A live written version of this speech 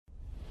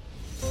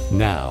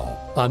Now,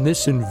 on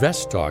this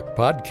Invest Talk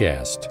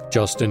podcast,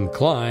 Justin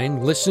Klein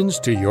listens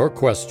to your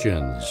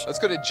questions. Let's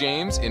go to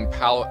James in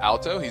Palo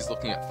Alto. He's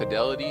looking at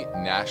Fidelity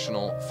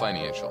National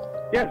Financial.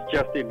 Yes,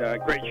 Justin,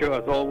 great show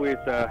as always.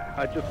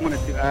 I just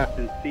wanted to ask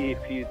and see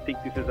if you think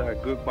this is a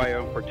good buy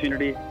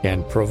opportunity.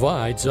 And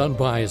provides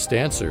unbiased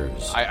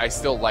answers. I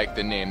still like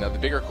the name. Now, the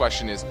bigger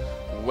question is,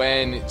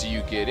 when do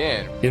you get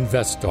in?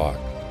 Invest Talk.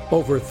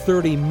 Over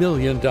 30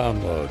 million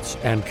downloads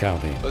and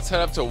counting. Let's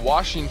head up to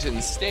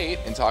Washington State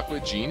and talk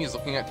with Gene. He's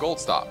looking at gold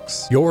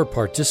stocks. Your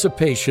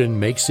participation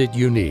makes it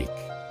unique.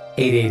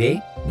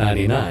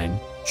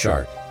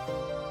 888-99-CHART.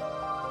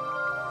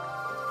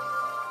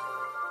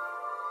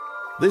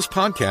 This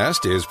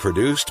podcast is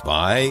produced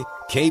by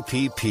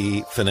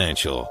KPP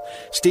Financial.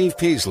 Steve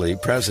Peasley,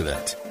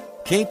 President.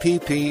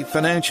 KPP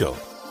Financial.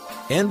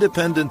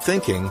 Independent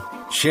thinking,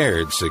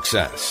 shared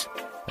success.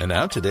 And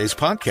now today's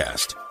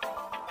podcast.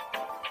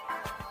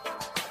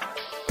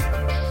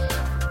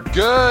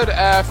 Good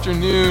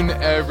afternoon,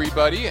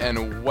 everybody,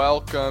 and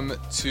welcome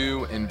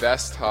to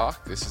Invest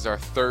Talk. This is our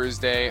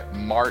Thursday,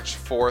 March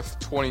 4th,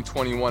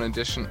 2021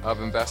 edition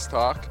of Invest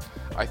Talk.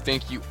 I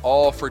thank you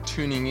all for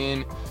tuning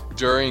in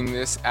during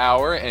this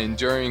hour and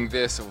during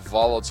this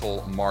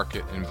volatile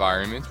market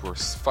environment. We're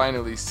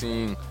finally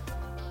seeing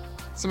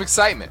some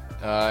excitement,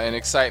 and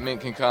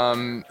excitement can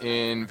come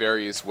in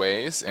various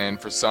ways.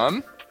 And for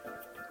some,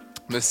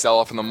 this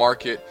sell-off in the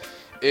market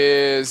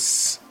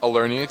is a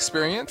learning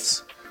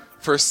experience.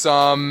 For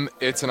some,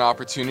 it's an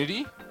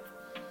opportunity,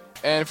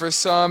 and for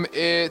some,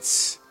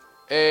 it's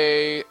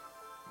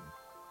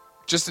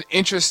just an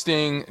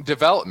interesting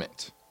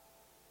development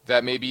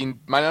that might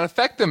not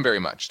affect them very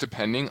much,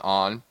 depending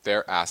on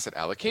their asset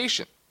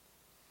allocation.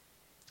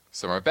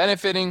 Some are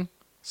benefiting,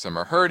 some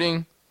are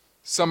hurting,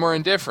 some are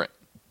indifferent,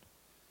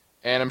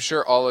 and I'm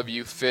sure all of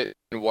you fit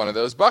in one of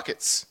those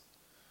buckets.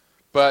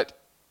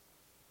 But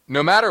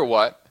no matter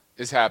what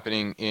is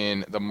happening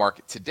in the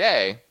market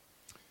today,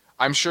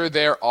 I'm sure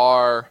there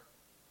are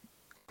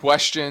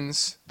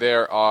questions,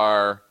 there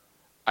are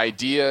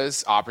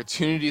ideas,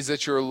 opportunities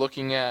that you're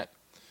looking at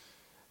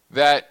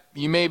that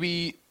you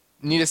maybe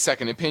need a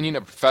second opinion,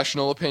 a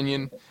professional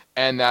opinion,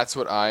 and that's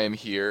what I am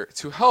here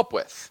to help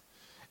with.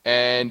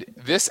 And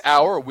this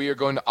hour, we are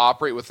going to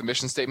operate with the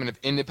mission statement of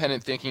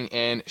independent thinking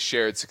and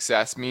shared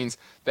success. Means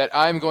that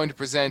I'm going to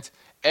present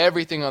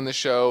everything on the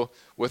show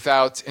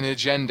without an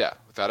agenda,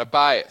 without a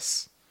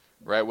bias,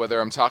 right?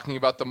 Whether I'm talking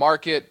about the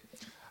market,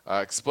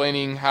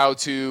 explaining how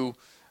to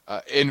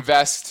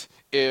invest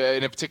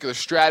in a particular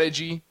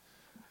strategy,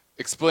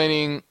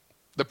 explaining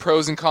the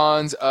pros and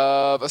cons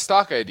of a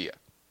stock idea.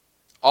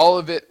 All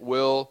of it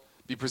will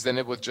be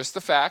presented with just the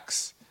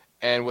facts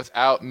and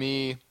without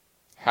me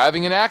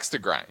having an axe to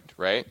grind,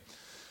 right?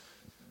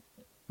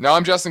 Now,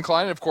 I'm Justin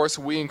Klein, and of course,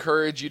 we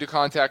encourage you to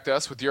contact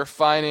us with your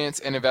finance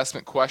and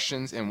investment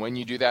questions, and when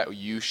you do that,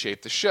 you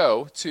shape the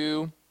show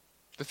to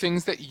the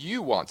things that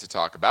you want to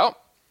talk about.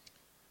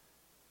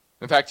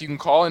 In fact, you can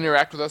call and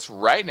interact with us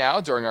right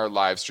now during our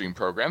live stream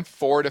program,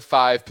 4 to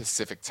 5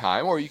 Pacific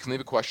time, or you can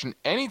leave a question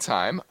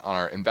anytime on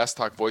our Invest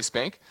Talk voice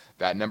bank.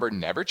 That number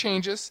never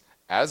changes.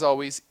 As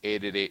always,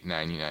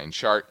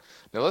 888-99-CHART.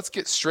 Now let's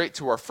get straight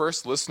to our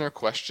first listener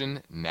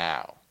question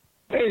now.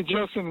 Hey,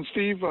 Justin and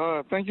Steve,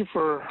 thank you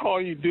for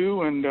all you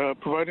do and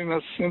providing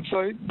us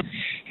insight.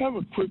 I have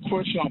a quick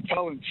question on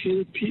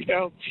Palantir,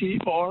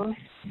 PLTR.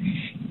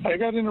 I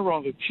got in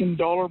around the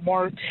 $10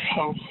 mark.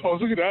 I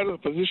was looking at the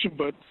position,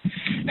 but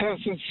has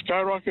since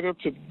skyrocketed up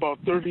to about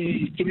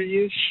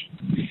 33-ish.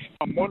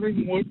 I'm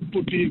wondering what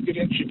would be a good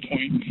entry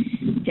point.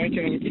 Thank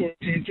you, and I look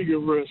forward to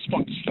your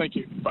response. Thank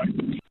you. Bye.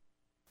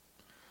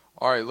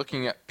 All right,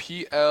 looking at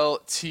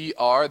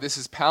PLTR, this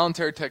is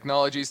Palantir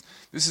Technologies.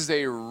 This is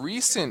a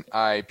recent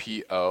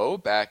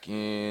IPO back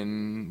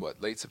in,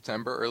 late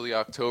September, early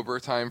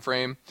October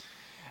timeframe.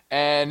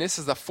 And this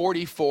is a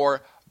 $44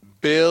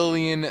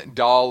 billion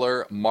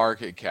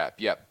market cap.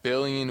 Yep,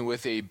 billion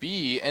with a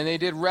B. And they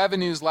did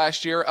revenues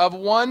last year of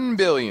 $1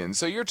 billion.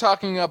 So you're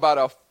talking about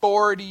a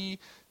 40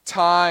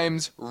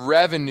 times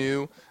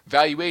revenue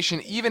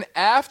valuation, even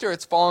after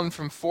it's fallen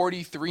from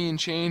 43 and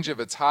change of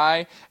its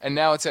high, and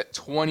now it's at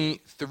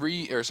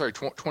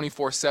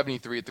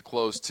 24.73 at the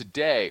close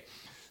today.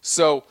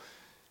 So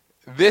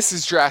this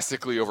is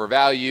drastically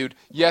overvalued.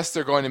 Yes,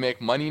 they're going to make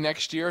money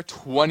next year,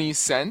 20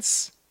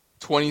 cents.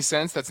 20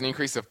 cents, that's an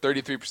increase of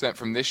 33%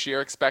 from this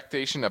year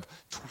expectation of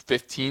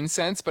 15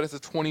 cents, but it's a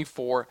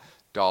 $24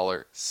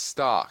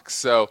 stock.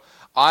 So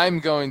I'm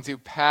going to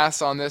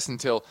pass on this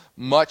until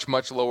much,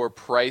 much lower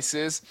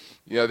prices.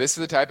 This is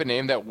the type of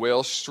name that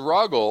will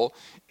struggle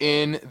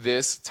in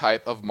this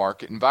type of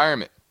market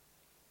environment.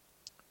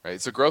 Right?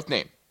 It's a growth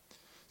name.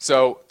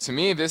 So to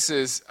me, this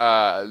is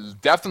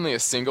definitely a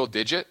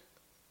single-digit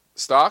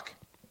stock.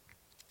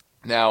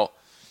 Now,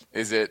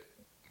 is it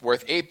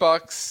worth $8,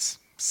 $6,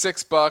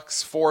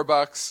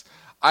 $4?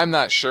 I'm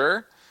not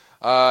sure.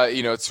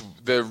 It's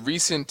the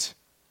recent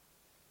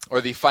or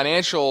the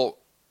financial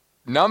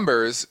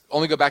numbers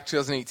only go back to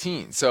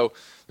 2018. So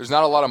there's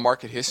not a lot of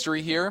market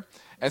history here.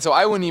 And so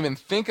I wouldn't even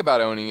think about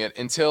owning it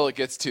until it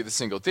gets to the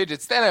single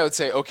digits. Then I would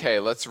say, okay,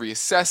 let's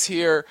reassess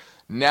here.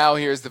 Now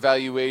here's the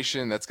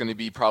valuation. That's going to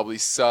be probably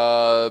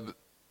sub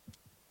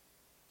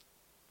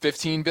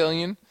 15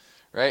 billion,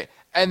 right?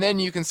 And then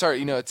you can start,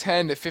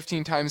 10 to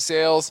 15 times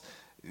sales.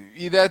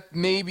 That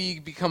maybe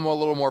become a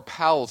little more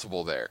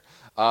palatable there.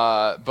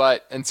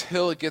 But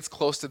until it gets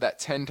close to that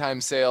 10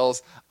 times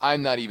sales,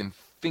 I'm not even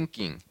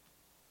thinking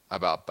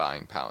about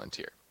buying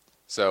Palantir.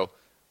 So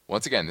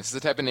once again, this is the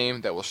type of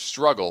name that will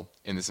struggle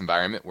in this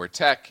environment where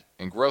tech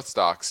and growth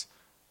stocks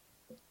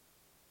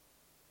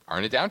are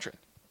in a downtrend.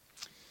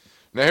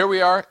 Now here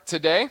we are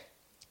today,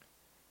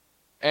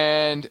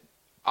 and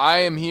I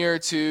am here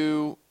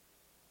to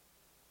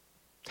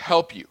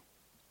help you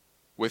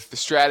with the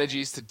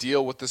strategies to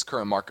deal with this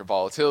current market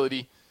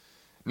volatility,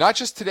 not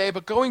just today,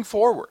 but going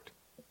forward,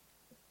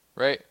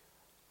 right?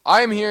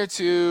 I am here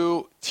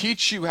to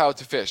teach you how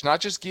to fish, not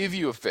just give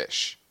you a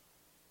fish.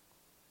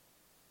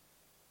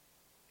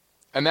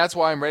 And that's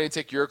why I'm ready to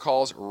take your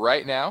calls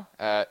right now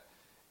at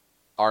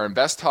our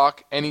Invest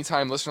Talk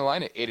Anytime listener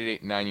line at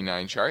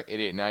 888-99-CHART,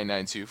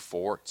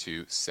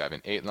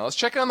 888-992-4278. Now let's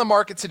check in on the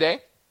market today.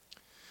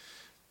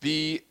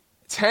 The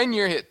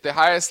 10-year hit the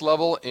highest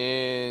level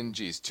in,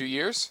 2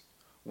 years,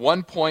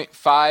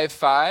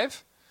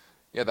 1.55.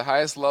 Yeah, the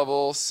highest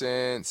level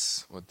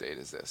since, what date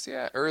is this?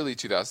 Yeah, early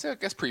 2000s, I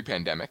guess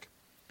pre-pandemic.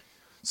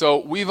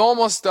 So we've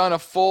almost done a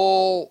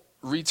full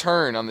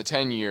return on the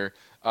 10-year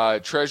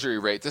Treasury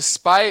rate,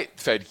 despite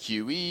Fed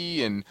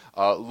QE and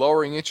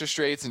lowering interest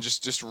rates and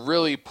just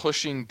really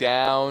pushing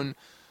down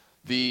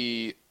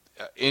the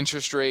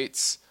interest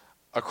rates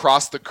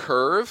across the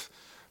curve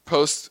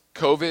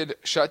post-COVID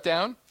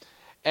shutdown.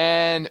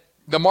 And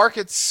the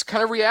market's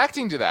kind of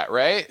reacting to that,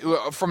 right?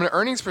 From an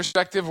earnings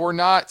perspective, we're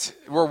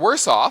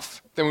worse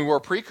off than we were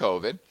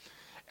pre-COVID.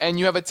 And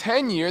you have a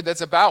 10-year that's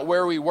about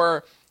where we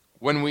were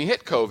when we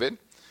hit COVID.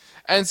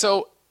 And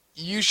so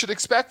you should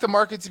expect the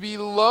market to be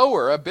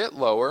lower, a bit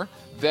lower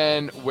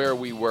than where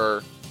we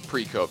were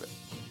pre-COVID.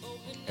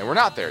 And we're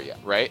not there yet,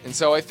 right? And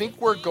so I think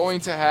we're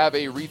going to have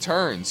a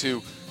return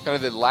to kind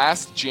of the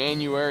last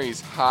January's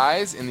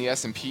highs in the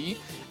S&P,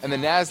 and the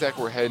NASDAQ,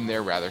 we're heading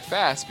there rather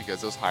fast because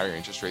those higher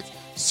interest rates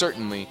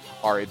certainly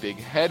are a big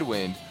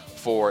headwind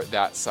for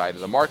that side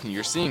of the market. And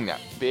you're seeing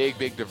that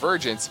big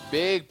divergence,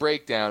 big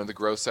breakdown of the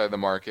growth side of the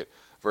market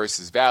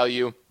versus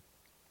value.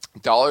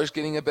 Dollar's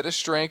getting a bit of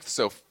strength,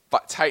 so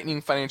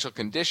tightening financial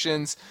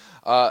conditions.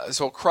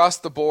 So across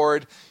the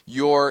board,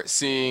 you're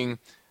seeing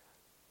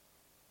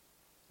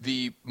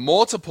the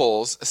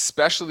multiples,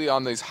 especially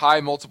on these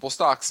high multiple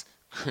stocks,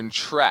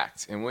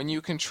 contract. And when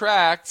you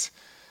contract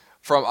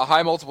from a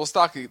high multiple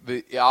stock,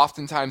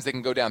 oftentimes they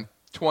can go down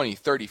 20,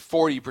 30,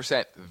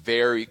 40%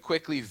 very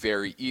quickly,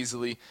 very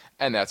easily.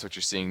 And that's what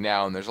you're seeing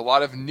now. And there's a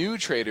lot of new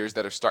traders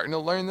that are starting to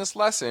learn this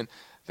lesson,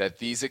 that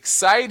these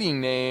exciting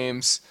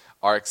names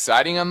are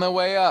exciting on the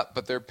way up,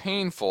 but they're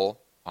painful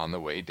on the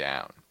way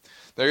down.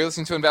 There you're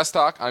listening to Invest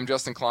Talk. I'm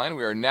Justin Klein.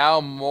 We are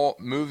now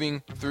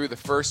moving through the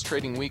first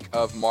trading week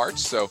of March.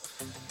 So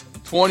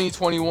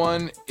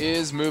 2021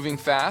 is moving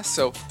fast.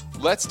 So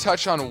let's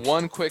touch on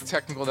one quick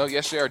technical note.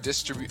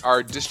 Yesterday,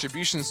 our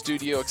distribution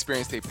studio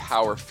experienced a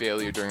power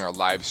failure during our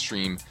live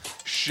stream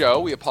show.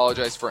 We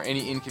apologize for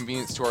any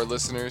inconvenience to our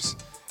listeners.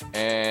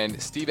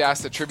 And Steve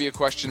asked a trivia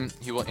question.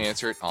 He will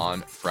answer it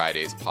on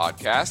Friday's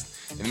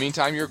podcast. In the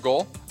meantime, your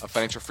goal of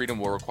financial freedom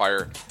will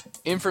require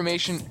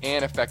information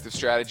and effective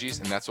strategies,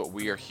 and that's what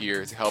we are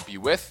here to help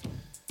you with.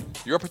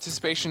 Your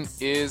participation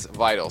is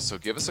vital, so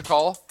give us a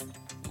call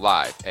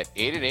live at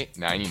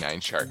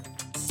 888-99-CHART.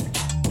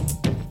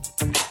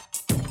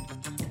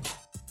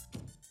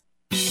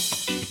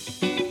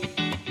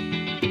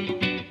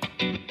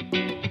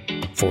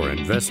 For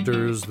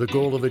investors, the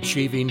goal of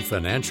achieving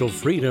financial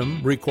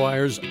freedom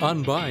requires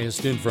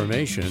unbiased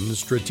information,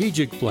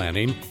 strategic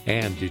planning,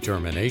 and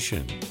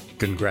determination.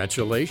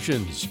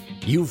 Congratulations!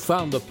 You've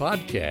found the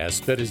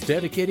podcast that is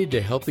dedicated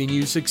to helping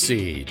you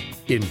succeed.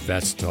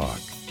 Invest Talk.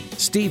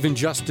 Steve and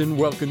Justin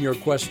welcome your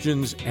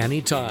questions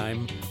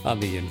anytime on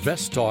the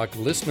Invest Talk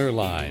listener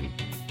line.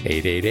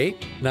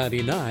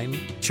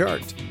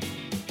 888-99-CHART.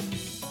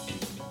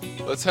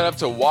 Let's head up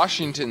to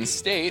Washington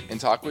State and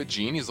talk with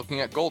Gene. He's looking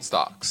at gold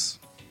stocks.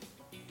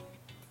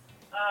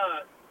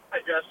 Hi,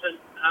 Justin.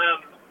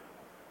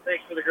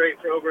 Thanks for the great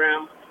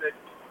program.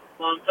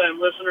 Long-time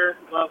listener.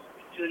 Love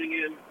tuning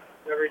in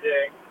every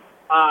day.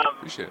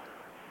 Appreciate it.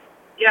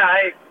 Yeah,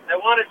 I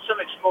wanted some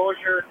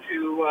exposure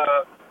to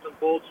some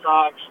gold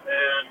stocks,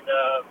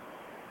 and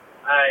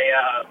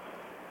I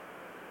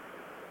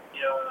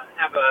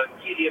have a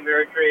TD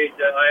Ameritrade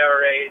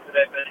IRA that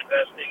I've been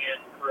investing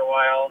in for a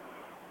while,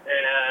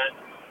 and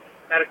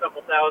had a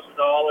couple $1,000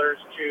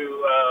 to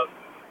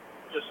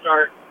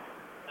start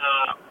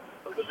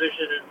a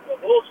position in a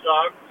gold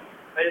stock.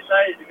 I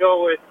decided to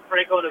go with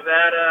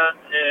Franco-Nevada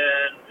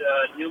and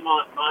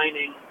Newmont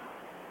Mining,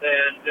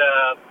 and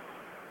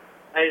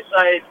I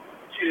decided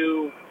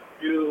to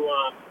do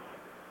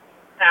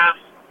half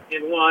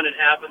in one and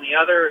half in the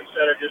other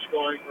instead of just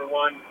going for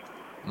one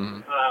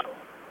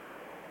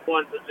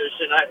one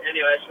position.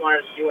 Anyway, I just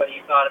wanted to see what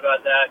you thought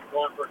about that,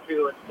 going for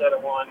two instead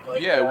of one.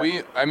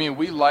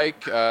 We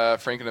like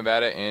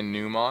Franco-Nevada and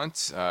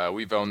Newmont.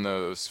 We've owned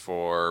those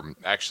for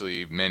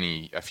actually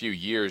a few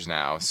years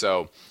now.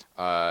 So,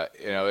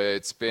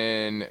 it's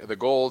been, the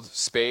gold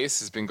space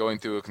has been going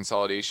through a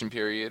consolidation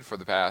period for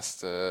the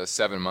past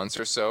 7 months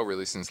or so,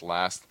 really since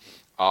last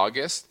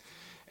August.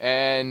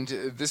 And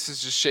this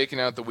is just shaking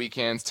out the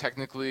weekends.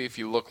 Technically, if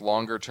you look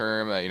longer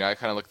term, I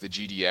kind of look at the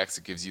GDX.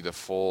 It gives you the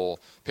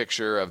full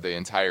picture of the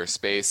entire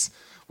space.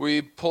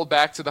 We pulled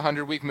back to the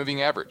 100-week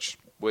moving average,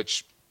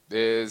 which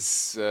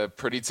is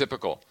pretty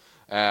typical.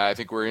 I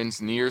think we're in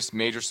near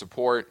major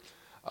support,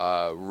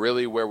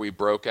 really where we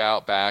broke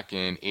out back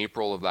in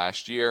April of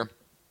last year.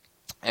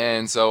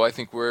 And so I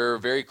think we're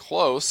very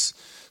close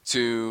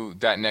to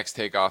that next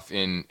takeoff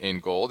in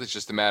gold. It's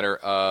just a matter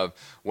of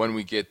when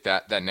we get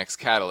that next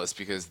catalyst,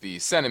 because the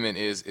sentiment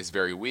is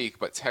very weak,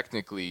 but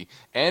technically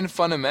and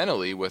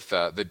fundamentally, with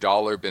the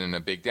dollar been in a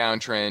big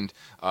downtrend,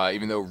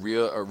 even though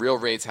real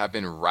rates have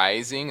been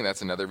rising, and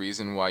that's another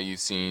reason why you've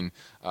seen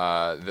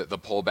the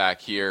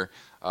pullback here.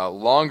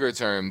 Longer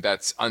term,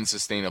 that's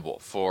unsustainable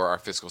for our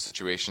fiscal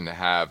situation to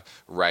have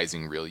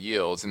rising real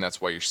yields, and that's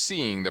why you're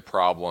seeing the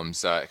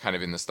problems kind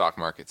of in the stock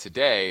market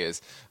today,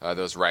 is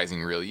those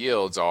rising real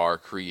yields are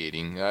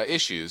creating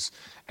issues.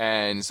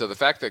 And so the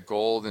fact that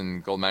gold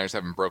and gold miners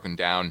haven't broken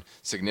down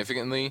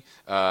significantly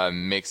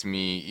makes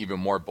me even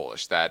more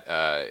bullish that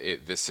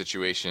this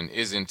situation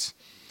isn't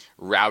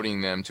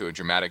routing them to a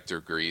dramatic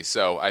degree.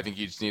 So I think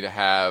you just need to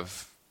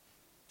have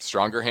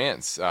stronger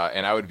hands,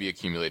 and I would be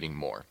accumulating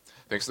more.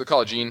 Thanks for the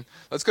call, Gene.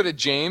 Let's go to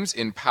James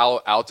in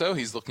Palo Alto.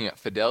 He's looking at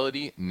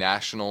Fidelity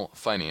National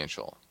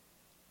Financial.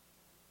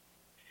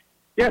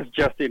 Yes,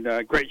 Justin,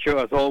 great show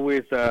as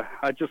always.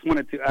 I just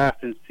wanted to ask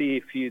and see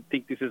if you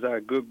think this is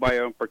a good buy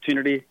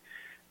opportunity.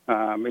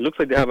 It looks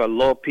like they have a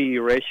low PE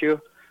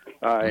ratio,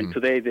 and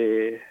today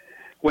they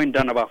went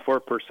down about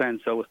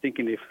 4%. So I was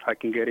thinking if I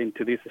can get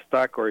into this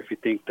stock, or if you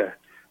think that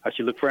I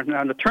should look for an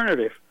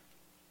alternative.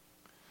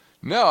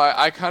 No,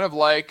 I kind of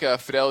like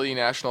Fidelity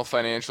National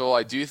Financial.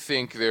 I do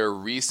think their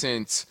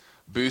recent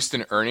boost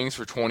in earnings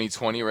for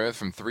 2020, right,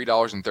 from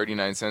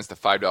 $3.39 to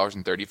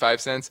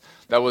 $5.35,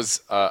 that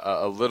was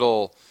a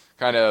little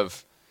kind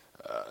of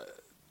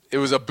it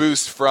was a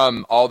boost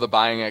from all the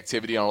buying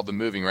activity and all the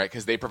moving, right?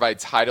 Because they provide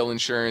title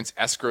insurance,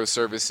 escrow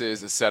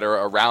services, et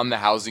cetera, around the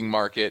housing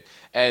market.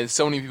 And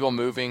so many people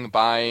moving,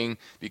 buying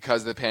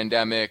because of the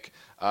pandemic.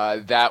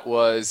 That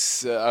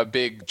was a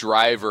big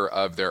driver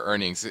of their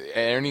earnings.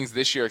 Earnings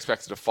this year are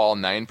expected to fall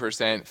 9%,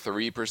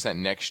 3%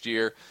 next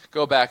year,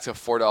 go back to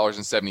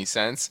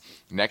 $4.70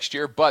 next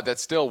year, but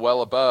that's still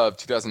well above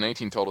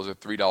 2019 totals of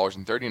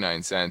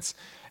 $3.39.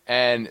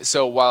 And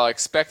so while I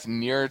expect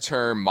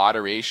near-term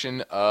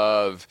moderation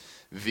of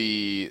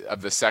the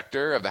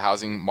sector, of the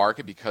housing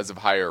market because of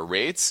higher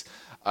rates,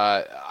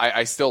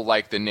 I still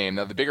like the name.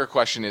 Now, the bigger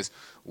question is,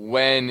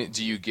 when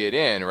do you get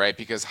in, right?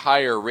 Because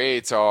higher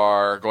rates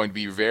are going to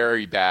be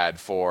very bad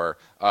for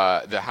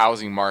the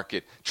housing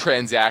market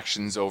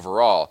transactions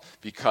overall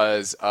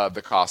because of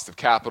the cost of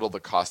capital, the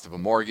cost of a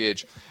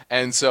mortgage.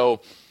 And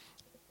so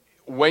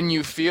when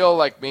you feel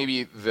like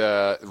maybe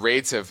the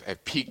rates have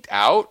peaked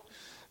out,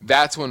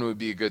 that's when it would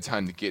be a good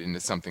time to get into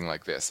something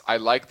like this. I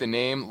like the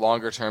name.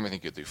 Longer term, I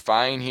think you'll do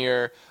fine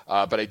here,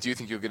 but I do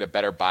think you'll get a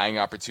better buying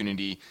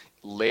opportunity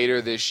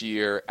later this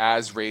year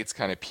as rates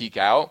kind of peak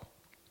out,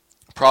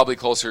 probably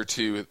closer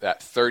to that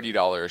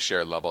 $30 a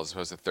share level as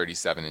opposed to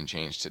 37 and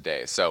change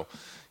today. So,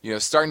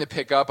 starting to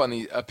pick up on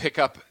the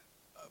pickup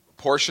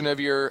portion of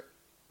your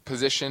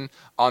position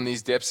on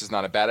these dips is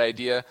not a bad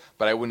idea,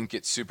 but I wouldn't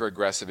get super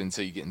aggressive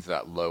until you get into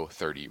that low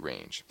 30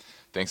 range.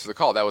 Thanks for the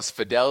call. That was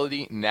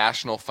Fidelity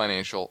National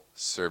Financial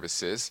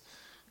Services.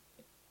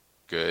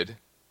 Good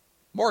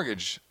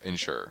mortgage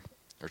insurer,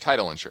 or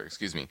title insurer,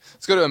 excuse me.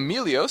 Let's go to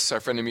Emilios,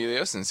 our friend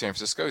Emilios in San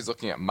Francisco. He's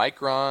looking at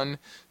Micron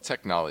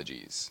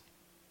Technologies.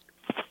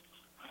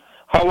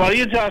 How are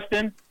you,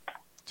 Justin?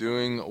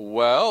 Doing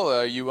well.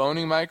 Are you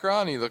owning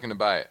Micron, or are you looking to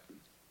buy it?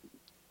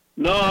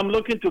 No, I'm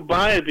looking to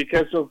buy it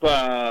because of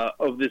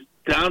this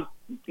down,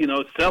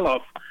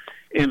 sell-off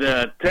in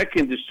the tech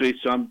industry.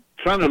 So I'm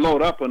trying to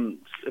load up on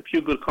a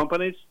few good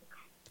companies,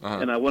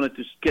 and I wanted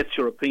to get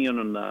your opinion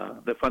on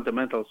the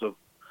fundamentals of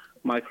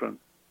Micron,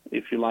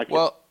 if you like it.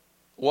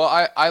 Well,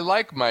 I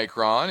like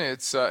Micron.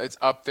 It's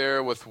up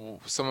there with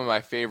some of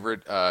my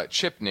favorite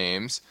chip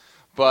names,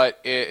 but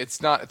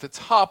it's not at the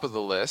top of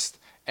the list.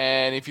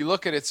 And if you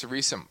look at its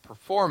recent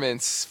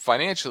performance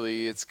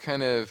financially, it's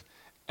kind of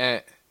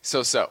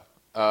so-so,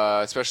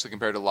 especially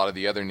compared to a lot of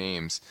the other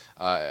names.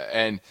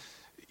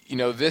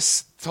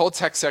 This whole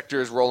tech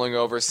sector is rolling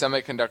over.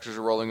 Semiconductors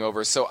are rolling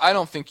over. So I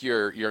don't think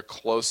you're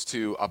close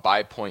to a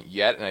buy point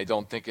yet, and I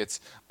don't think it's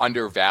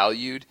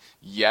undervalued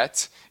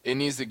yet. It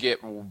needs to get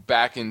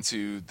back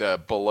into the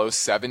below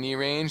 70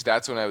 range.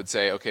 That's when I would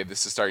say, okay,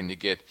 this is starting to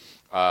get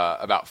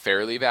about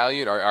fairly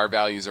valued. Our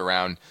value is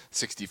around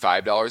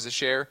 $65 a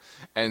share.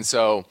 And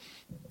so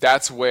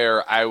that's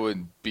where I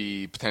would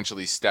be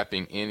potentially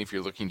stepping in if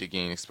you're looking to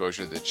gain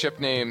exposure to the chip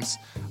names.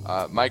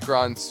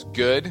 Micron's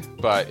good,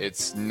 but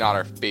it's not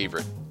our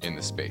favorite in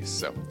the space.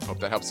 So hope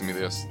that helps,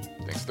 Emilios.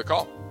 Thanks for the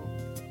call.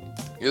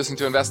 You're listening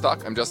to Invest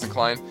Talk. I'm Justin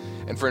Klein.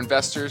 And for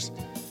investors,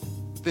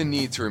 the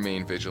need to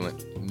remain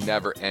vigilant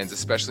never ends,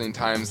 especially in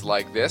times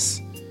like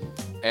this.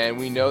 And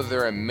we know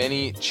there are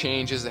many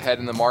changes ahead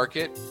in the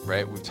market,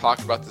 right? We've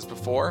talked about this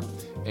before,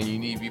 and you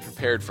need to be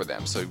prepared for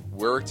them. So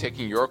we're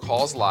taking your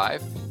calls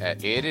live at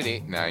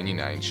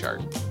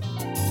 888-99-CHART.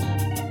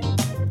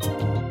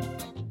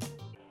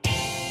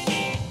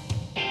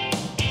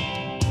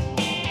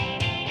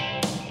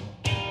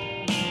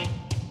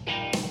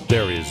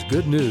 There is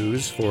good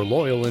news for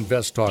loyal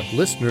Invest Talk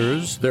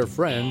listeners, their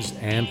friends,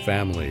 and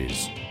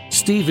families.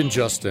 Steve and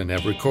Justin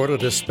have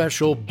recorded a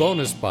special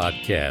bonus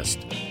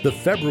podcast, the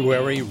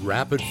February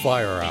Rapid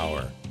Fire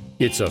Hour.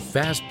 It's a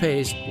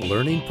fast-paced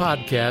learning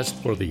podcast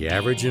for the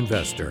average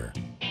investor.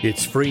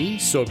 It's free,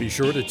 so be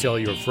sure to tell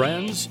your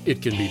friends.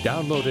 It can be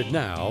downloaded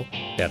now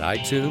at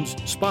iTunes,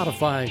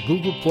 Spotify,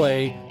 Google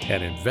Play,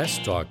 and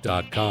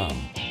investtalk.com.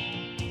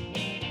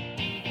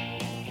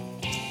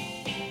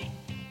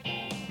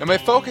 Now, my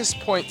focus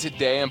point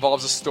today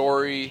involves a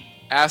story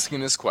asking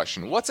this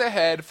question: what's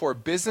ahead for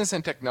business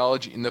and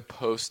technology in the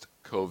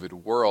post-COVID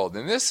world?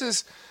 And this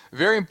is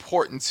very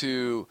important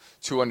to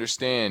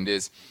understand,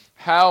 is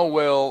how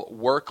will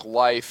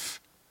work-life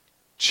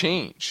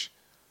change,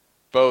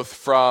 both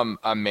from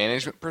a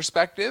management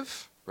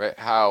perspective, right,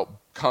 how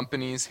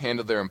companies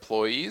handle their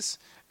employees,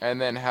 and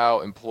then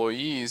how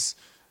employees,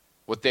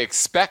 what they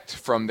expect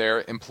from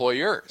their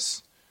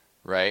employers,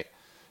 right?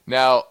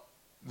 Now,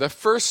 the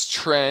first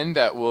trend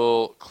that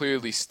will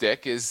clearly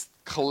stick is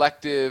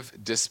collective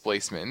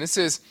displacement. And this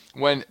is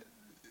when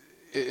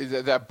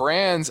that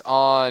brands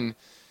on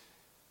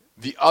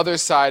the other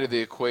side of the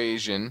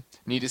equation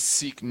need to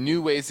seek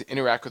new ways to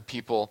interact with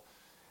people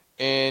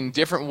in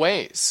different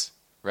ways,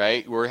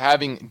 right? We're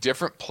having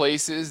different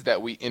places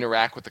that we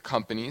interact with the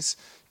companies,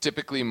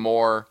 typically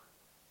more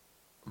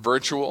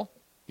virtual,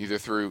 either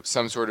through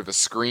some sort of a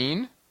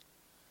screen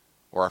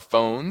or our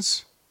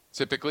phones,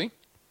 typically.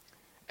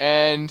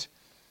 And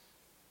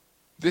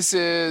this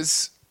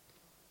is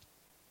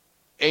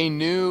a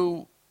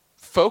new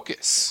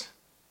focus,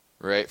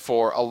 right,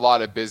 for a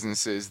lot of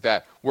businesses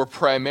that were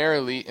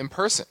primarily in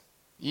person,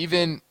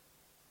 even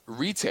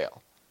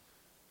retail,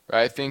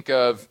 right? Think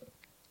of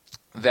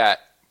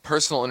that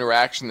personal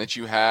interaction that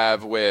you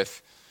have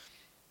with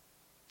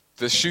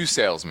the shoe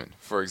salesman,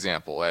 for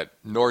example, at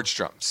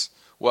Nordstrom's.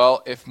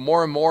 Well, if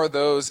more and more of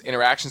those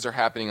interactions are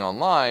happening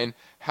online,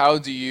 how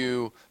do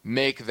you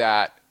make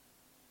that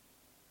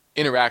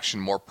interaction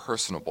more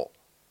personable?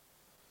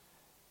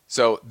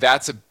 So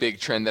that's a big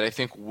trend that I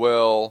think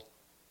will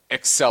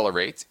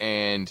accelerate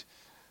and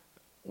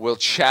will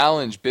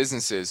challenge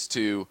businesses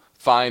to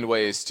find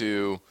ways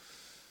to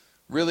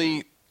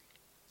really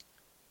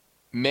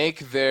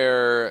make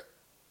their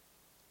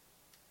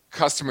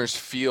customers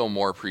feel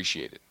more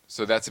appreciated.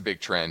 So that's a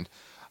big trend.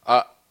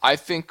 I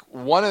think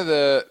one of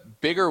the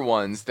bigger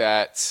ones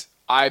that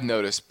I've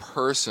noticed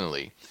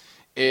personally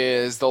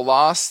is the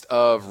loss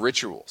of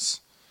rituals.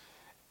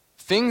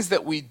 Things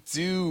that we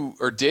do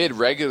or did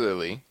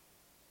regularly,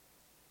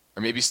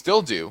 or maybe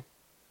still do,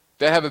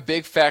 that have a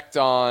big effect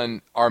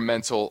on our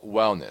mental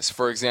wellness.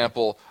 For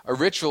example, a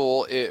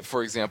ritual,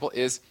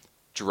 is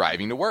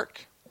driving to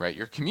work, right?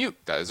 Your commute,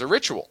 that is a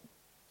ritual.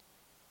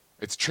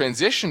 It's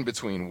transition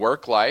between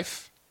work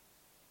life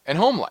and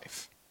home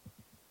life.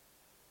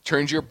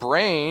 Turns your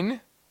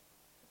brain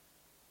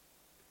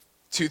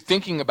to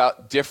thinking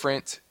about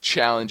different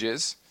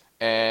challenges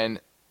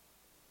and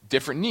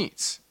different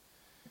needs.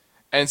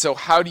 And so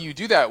how do you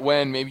do that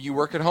when maybe you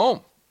work at home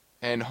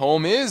and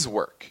home is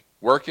work,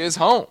 work is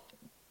home?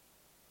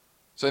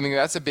 So I think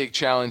that's a big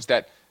challenge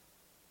that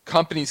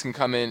companies can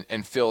come in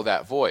and fill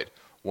that void.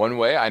 One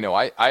way, I know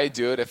I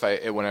do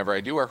it whenever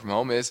I do work from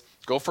home, is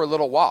go for a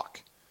little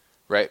walk,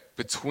 right?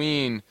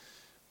 Between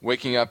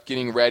waking up,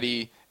 getting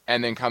ready,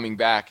 and then coming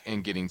back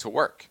and getting to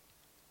work.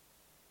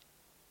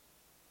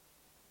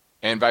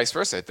 And vice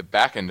versa at the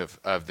back end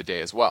of the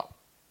day as well.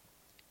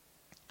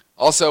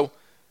 Also,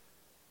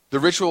 the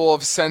ritual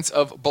of sense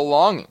of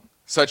belonging,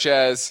 such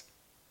as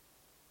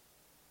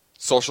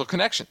social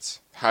connections.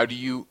 How do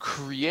you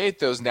create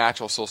those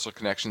natural social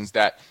connections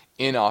that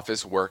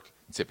in-office work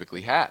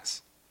typically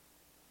has?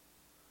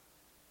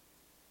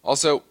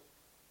 Also,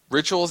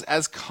 rituals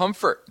as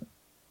comfort.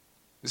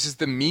 This is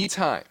the me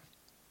time.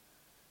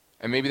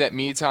 And maybe that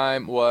me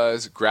time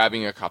was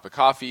grabbing a cup of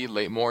coffee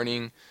late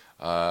morning.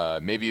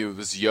 Maybe it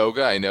was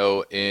yoga. I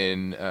know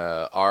in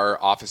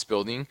our office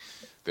building,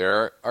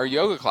 there are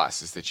yoga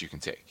classes that you can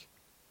take.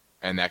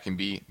 And that can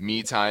be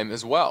me time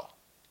as well.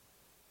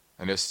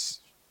 I know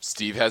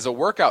Steve has a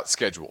workout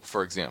schedule,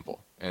 for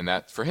example, and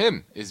that for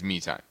him is me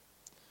time.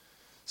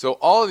 So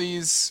all of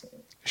these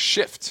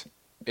shift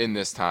in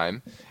this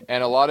time,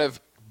 and a lot of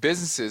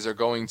businesses are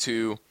going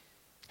to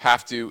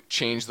have to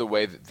change the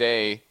way that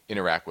they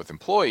interact with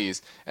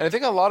employees. And I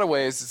think in a lot of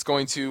ways it's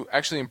going to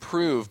actually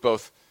improve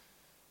both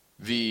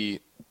the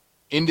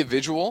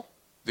individual,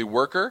 the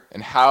worker,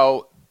 and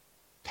how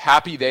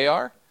happy they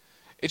are.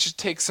 It should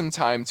take some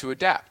time to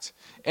adapt.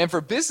 And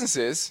for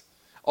businesses,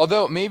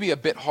 although it may be a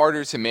bit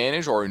harder to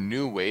manage or a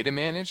new way to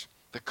manage,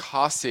 the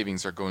cost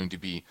savings are going to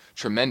be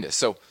tremendous.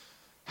 So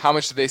how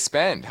much do they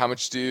spend? How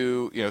much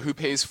who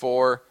pays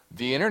for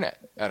the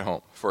internet at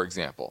home, for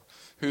example?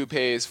 Who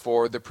pays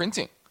for the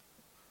printing?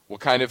 What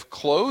kind of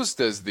clothes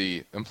does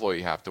the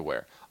employee have to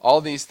wear?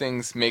 All these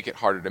things make it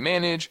harder to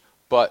manage,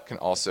 but can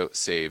also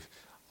save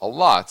a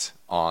lot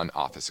on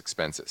office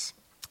expenses.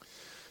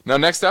 Now,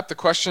 next up, the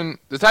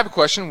type of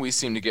question we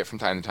seem to get from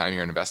time to time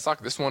here in InvestTalk,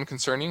 this one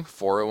concerning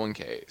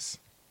 401ks.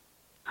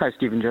 Hi,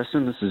 Steve and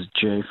Justin. This is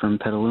Jay from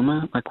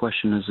Petaluma. My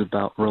question is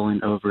about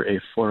rolling over a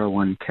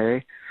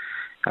 401k.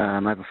 I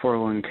have a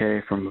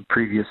 401k from a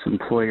previous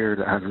employer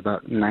that has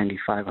about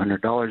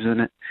 $9,500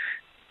 in it.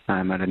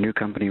 I'm at a new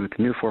company with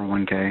a new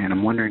 401k, and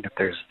I'm wondering if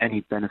there's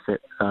any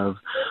benefit of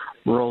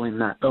rolling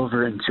that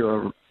over into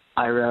a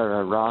IRA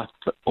or a Roth,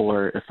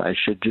 or if I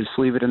should just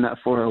leave it in that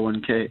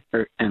 401k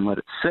and let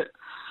it sit.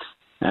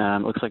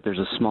 Looks like there's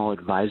a small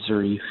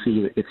advisory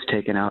fee that gets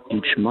taken out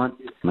each month.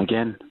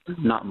 Again,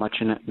 not much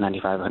in it,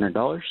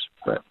 $9,500,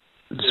 but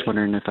I'm just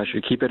wondering if I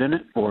should keep it in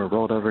it or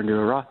roll it over into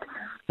a Roth.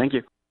 Thank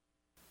you.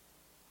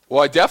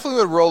 Well, I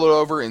definitely would roll it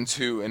over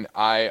into an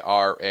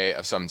IRA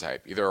of some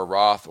type, either a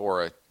Roth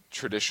or a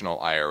traditional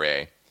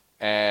IRA.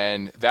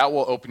 And that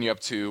will open you up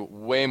to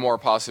way more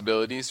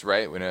possibilities,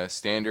 right? In a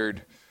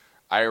standard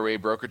IRA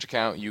brokerage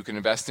account, you can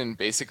invest in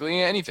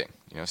basically anything,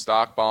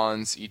 stock,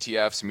 bonds,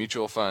 ETFs,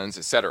 mutual funds,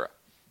 etc.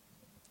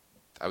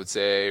 I would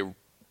say a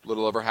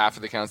little over half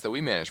of the accounts that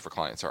we manage for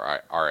clients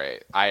are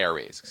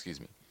IRAs,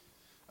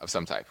 of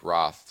some type,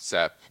 Roth,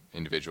 SEP,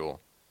 individual.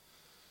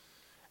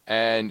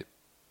 And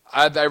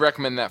I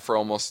recommend that for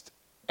almost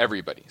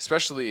everybody,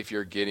 especially if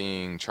you're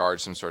getting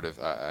charged some sort of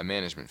a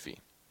management fee.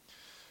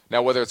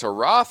 Now, whether it's a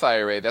Roth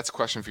IRA, that's a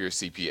question for your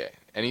CPA.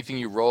 Anything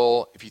you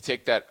roll, if you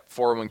take that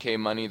 401k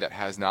money that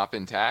has not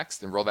been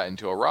taxed and roll that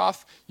into a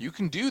Roth, you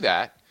can do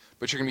that,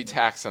 but you're going to be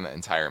taxed on the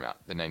entire amount,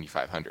 the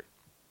 $9,500.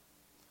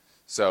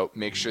 So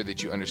make sure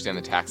that you understand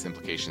the tax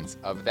implications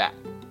of that.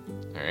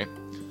 All right,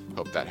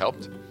 hope that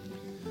helped.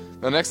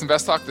 Now, next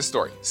InvestTalk, the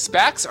story.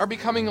 SPACs are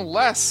becoming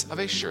less of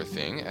a sure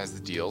thing as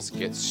the deals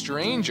get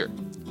stranger.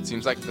 It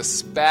seems like the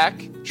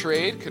SPAC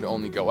trade could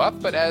only go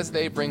up, but as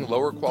they bring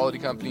lower quality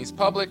companies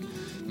public,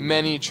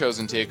 many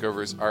chosen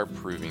takeovers are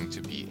proving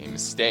to be a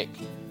mistake.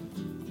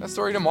 That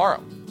story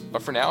tomorrow.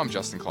 But for now, I'm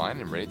Justin Klein,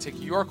 and I'm ready to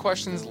take your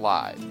questions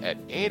live at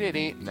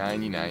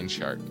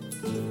 888-99-CHART.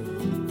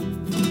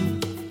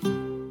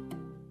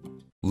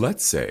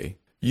 Let's say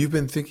you've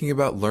been thinking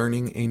about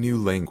learning a new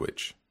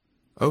language.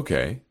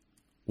 Okay,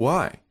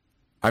 why?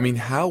 I mean,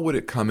 how would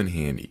it come in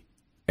handy?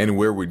 And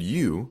where would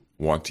you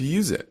want to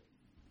use it?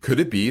 Could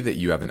it be that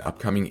you have an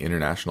upcoming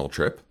international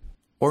trip?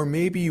 Or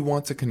maybe you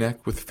want to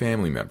connect with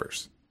family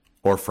members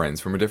or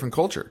friends from a different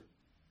culture?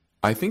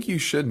 I think you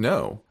should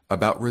know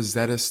about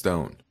Rosetta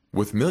Stone.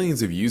 With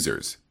millions of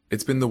users,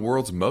 it's been the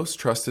world's most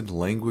trusted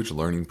language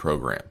learning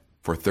program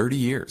for 30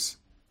 years.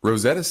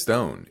 Rosetta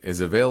Stone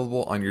is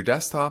available on your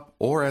desktop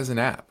or as an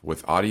app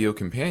with Audio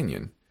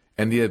Companion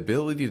and the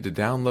ability to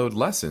download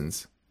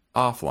lessons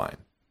offline.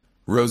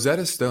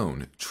 Rosetta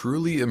Stone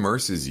truly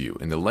immerses you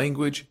in the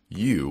language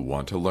you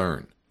want to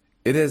learn.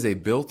 It has a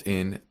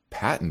built-in,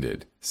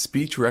 patented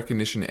speech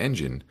recognition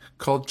engine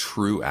called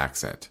True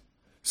Accent.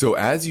 So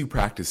as you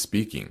practice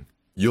speaking,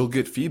 you'll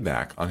get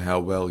feedback on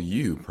how well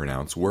you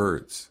pronounce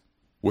words.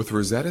 With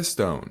Rosetta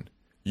Stone,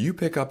 you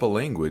pick up a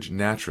language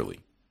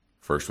naturally,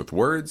 first with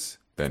words,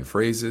 then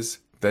phrases,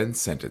 then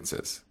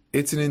sentences.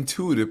 It's an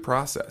intuitive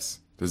process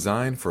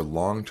designed for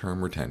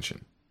long-term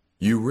retention.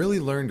 You really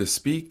learn to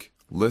speak,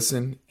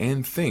 listen,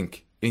 and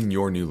think in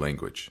your new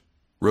language.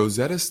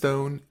 Rosetta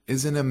Stone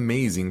is an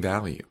amazing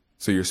value,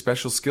 so your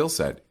special skill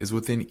set is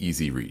within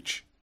easy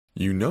reach.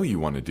 You know you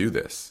want to do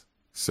this,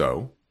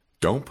 so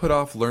don't put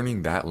off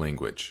learning that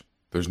language.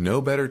 There's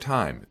no better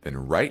time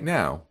than right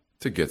now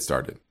to get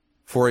started.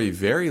 For a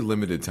very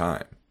limited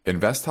time,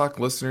 InvestTalk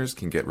listeners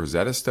can get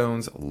Rosetta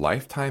Stone's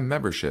lifetime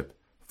membership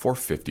for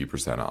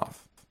 50%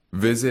 off.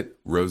 Visit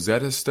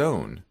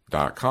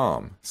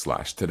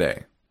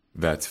rosettastone.com/today.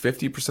 That's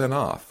 50%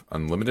 off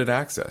unlimited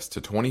access to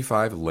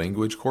 25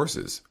 language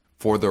courses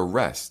for the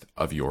rest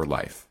of your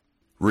life.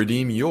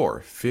 Redeem your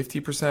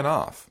 50%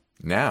 off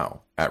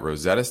now at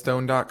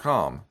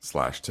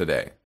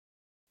rosettastone.com/today.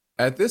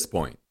 At this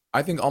point,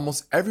 I think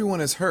almost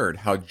everyone has heard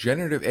how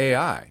generative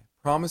AI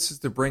promises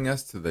to bring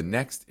us to the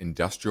next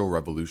industrial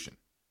revolution.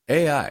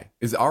 AI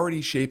is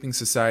already shaping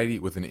society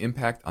with an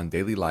impact on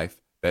daily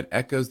life that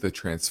echoes the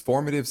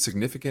transformative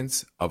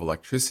significance of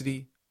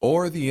electricity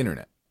or the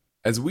internet.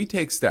 As we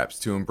take steps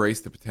to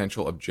embrace the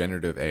potential of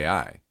generative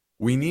AI,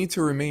 we need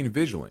to remain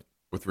vigilant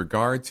with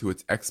regard to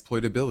its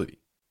exploitability.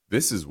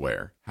 This is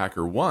where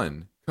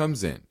HackerOne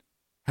comes in.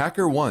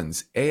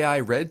 HackerOne's AI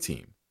Red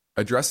Team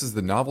addresses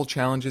the novel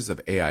challenges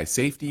of AI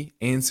safety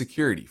and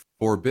security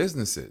for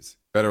businesses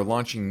that are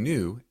launching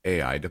new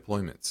AI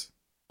deployments.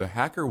 The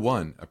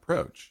HackerOne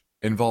approach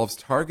involves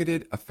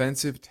targeted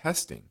offensive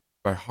testing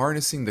by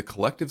harnessing the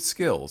collective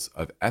skills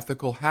of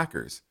ethical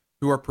hackers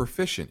who are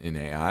proficient in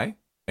AI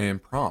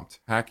and prompt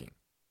hacking.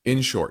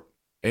 In short,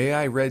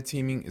 AI red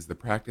teaming is the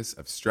practice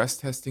of stress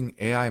testing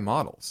AI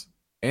models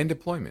and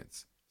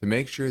deployments to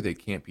make sure they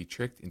can't be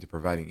tricked into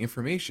providing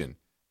information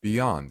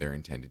beyond their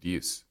intended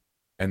use,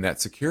 and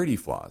that security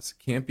flaws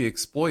can't be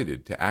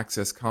exploited to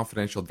access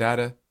confidential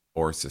data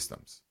or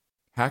systems.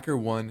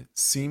 HackerOne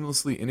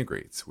seamlessly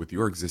integrates with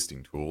your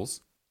existing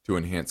tools to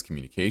enhance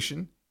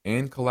communication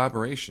and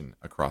collaboration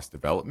across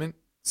development,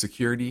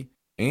 security,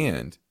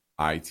 and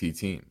IT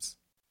teams.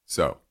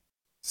 So,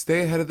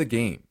 stay ahead of the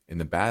game in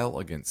the battle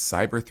against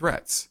cyber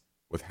threats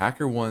with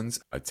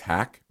HackerOne's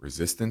attack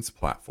resistance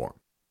platform.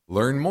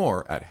 Learn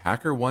more at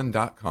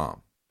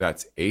hackerone.com.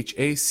 That's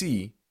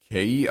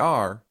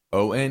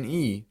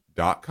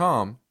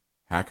HackerOne.com,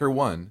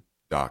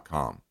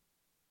 hackerone.com.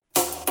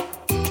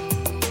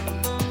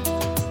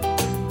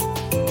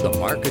 The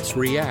markets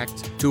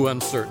react to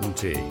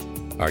uncertainty.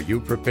 Are you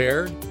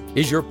prepared?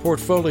 Is your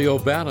portfolio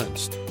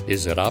balanced?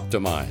 Is it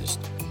optimized?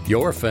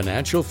 Your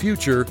financial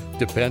future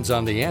depends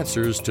on the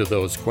answers to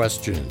those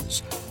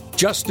questions.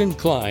 Justin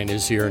Klein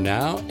is here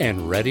now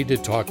and ready to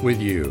talk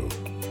with you.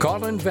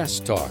 Call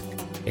Invest Talk,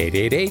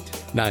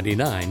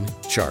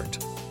 888-99-CHART.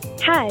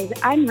 Hi,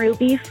 I'm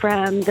Ruby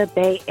from the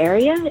Bay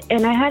Area,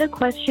 and I had a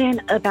question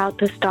about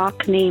the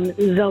stock named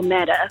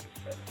Zometa.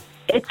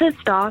 It's a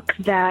stock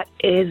that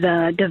is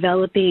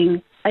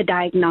developing a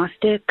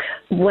diagnostic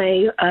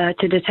way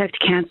to detect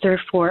cancer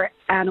for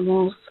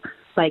animals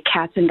like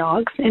cats and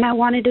dogs, and I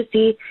wanted to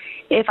see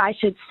if I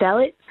should sell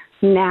it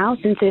now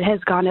since it has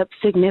gone up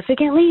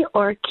significantly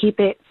or keep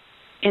it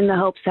in the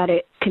hopes that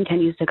it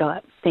continues to go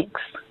up.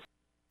 Thanks.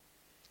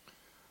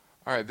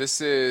 All right,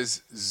 this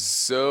is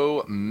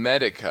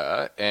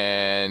Zomedica,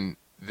 and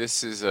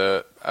this is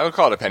I would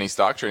call it a penny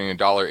stock, trading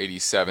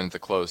 $1.87 at the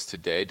close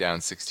today,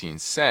 down 16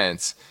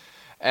 cents.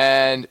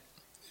 And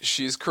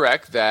she's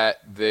correct that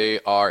they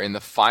are in the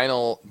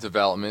final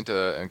development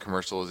and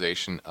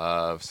commercialization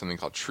of something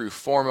called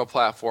TrueForma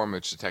platform,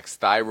 which detects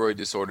thyroid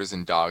disorders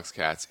in dogs,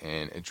 cats,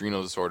 and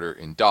adrenal disorder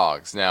in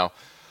dogs. Now,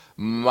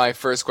 my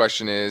first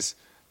question is,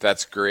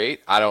 that's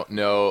great. I don't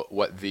know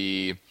what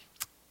the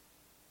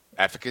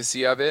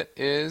efficacy of it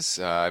is.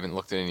 I haven't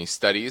looked at any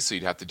studies, so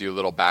you'd have to do a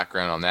little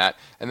background on that.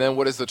 And then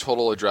what is the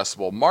total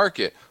addressable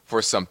market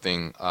for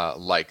something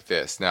like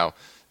this? Now,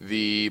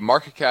 the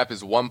market cap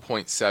is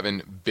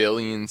 $1.7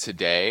 billion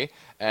today,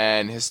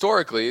 and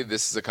historically,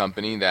 this is a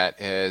company that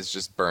has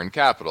just burned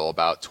capital,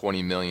 about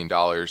 $20 million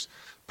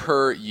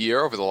per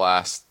year over the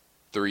last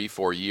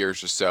 3-4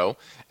 years or so,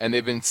 and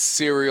they've been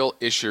serial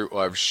issuer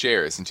of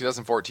shares. In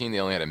 2014, they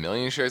only had 1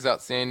 million shares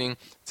outstanding.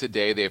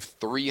 Today, they have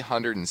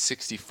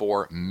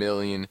 364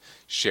 million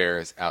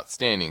shares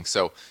outstanding.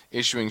 So,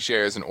 issuing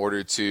shares in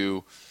order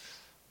to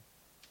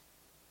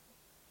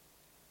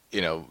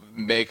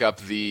make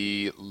up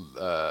the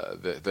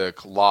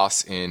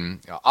loss in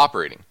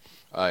operating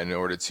in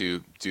order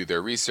to do their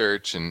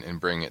research and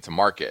bring it to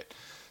market.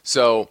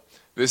 So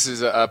this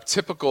is a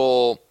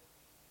typical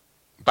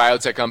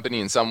biotech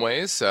company in some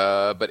ways,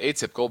 but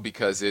atypical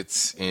because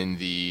it's in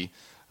the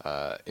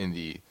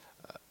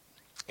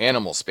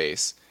animal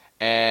space.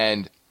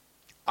 And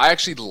I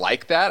actually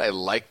like that. I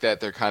like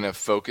that they're kind of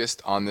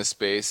focused on this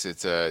space.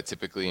 It's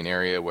typically an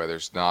area where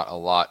there's not a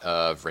lot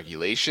of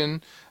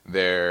regulation.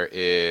 There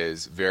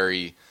is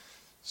very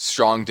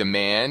strong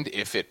demand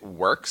if it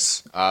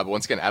works. But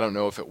once again, I don't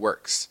know if it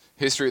works.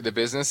 History of the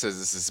business says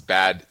this is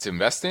bad to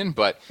invest in,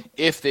 but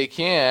if they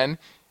can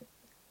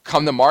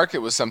come to market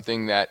with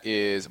something that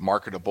is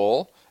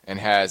marketable and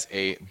has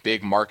a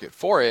big market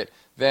for it,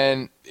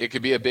 then it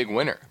could be a big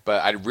winner.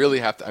 But I'd really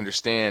have to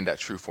understand that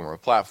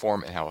TrueForma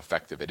platform and how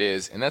effective it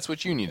is, and that's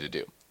what you need to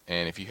do.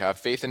 And if you have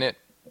faith in it,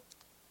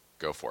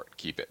 go for it.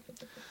 Keep it.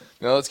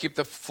 Now let's keep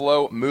the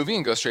flow moving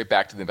and go straight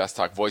back to the Invest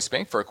Talk voice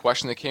bank for a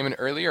question that came in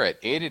earlier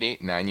at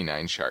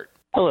 888-99-CHART.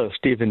 Hello,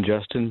 Steve and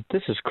Justin.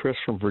 This is Chris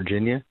from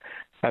Virginia.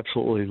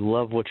 Absolutely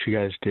love what you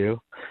guys do.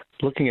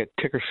 Looking at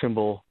ticker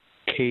symbol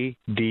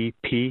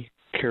KDP,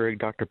 Keurig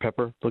Dr.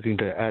 Pepper, looking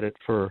to add it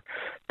for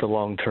the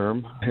long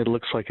term. It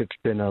looks like it's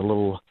been a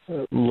little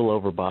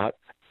overbought,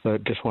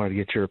 but just wanted to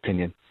get your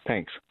opinion.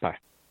 Thanks. Bye.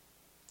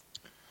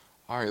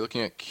 All right,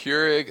 looking at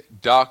Keurig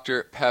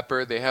Dr.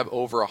 Pepper. They have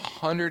over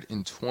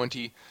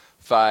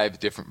 125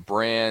 different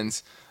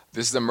brands.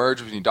 This is a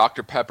merger between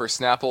Dr. Pepper,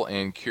 Snapple,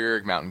 and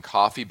Keurig Mountain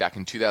Coffee back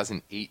in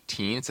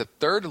 2018. It's the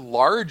third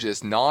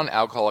largest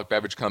non-alcoholic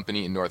beverage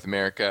company in North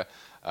America.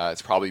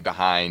 It's probably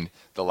behind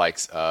the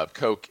likes of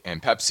Coke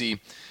and Pepsi.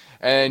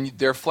 And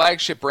their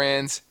flagship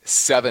brands,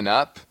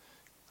 7-Up,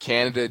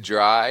 Canada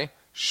Dry,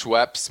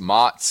 Schweppes,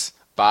 Mott's,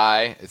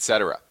 Bai,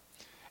 etc.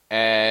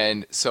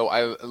 And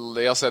so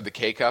they also have the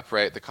K-Cup,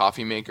 right, the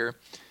coffee maker.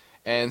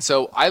 And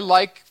so I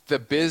like the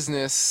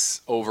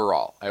business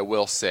overall. I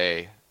will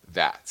say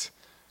that.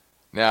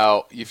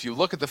 Now, if you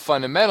look at the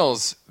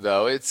fundamentals,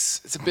 though,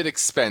 it's a bit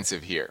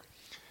expensive here.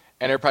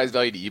 Enterprise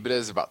value to EBITDA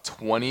is about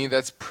 20.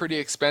 That's pretty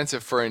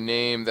expensive for a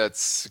name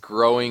that's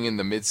growing in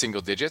the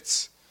mid-single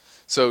digits.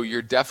 So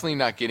you're definitely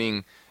not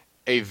getting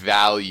a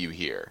value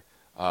here.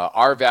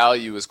 Our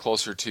value is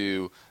closer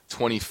to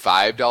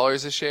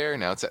 $25 a share.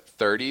 Now it's at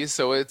 30,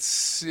 so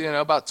it's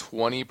about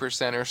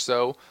 20% or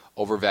so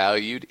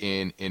overvalued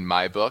in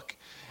my book.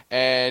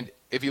 And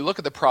if you look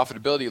at the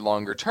profitability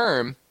longer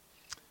term,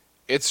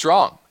 it's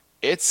strong,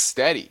 it's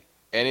steady,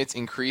 and it's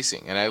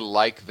increasing. And I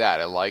like that.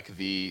 I like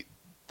the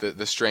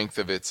strength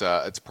of its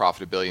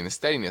profitability and the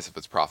steadiness of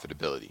its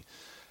profitability.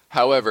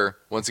 However,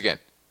 once again,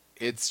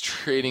 it's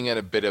trading at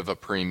a bit of a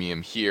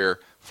premium here.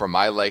 For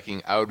my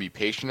liking, I would be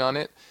patient on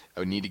it.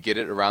 I would need to get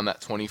it around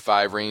that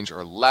 25 range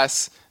or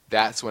less.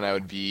 That's when I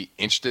would be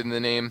interested in the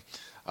name.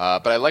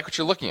 But I like what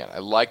you're looking at. I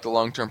like the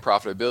long-term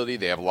profitability.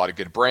 They have a lot of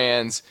good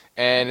brands,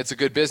 and it's a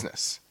good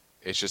business.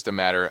 It's just a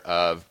matter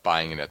of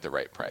buying it at the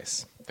right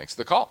price. Thanks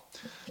for the call.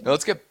 Now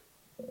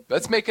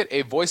let's make it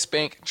a voice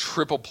bank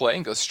triple play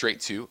and go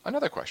straight to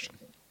another question.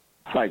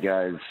 Hi,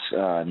 guys.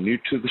 New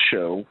to the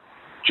show.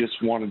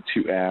 Just wanted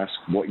to ask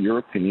what your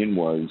opinion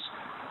was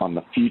on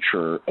the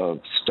future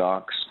of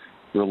stocks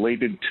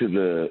related to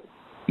the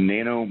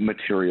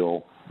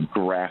nanomaterial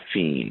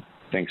graphene.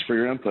 Thanks for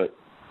your input.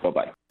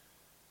 Bye-bye.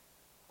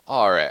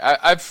 All right.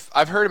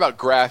 I've heard about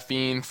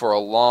graphene for a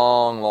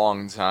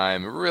long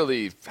time.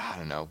 Really, I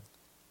don't know,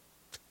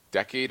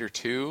 decade or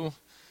two,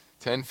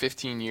 10,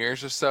 15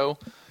 years or so.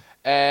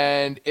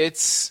 And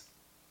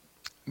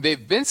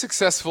they've been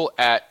successful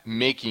at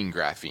making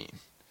graphene.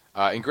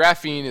 And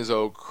graphene is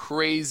a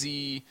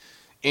crazy,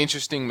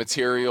 interesting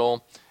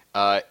material.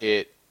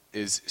 It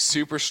is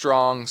super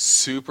strong,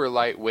 super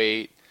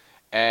lightweight,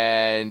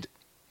 and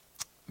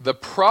the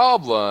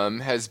problem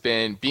has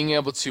been being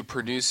able to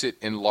produce it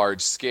in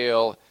large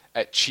scale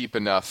at cheap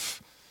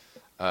enough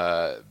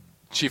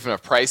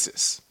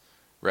prices,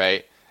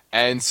 right?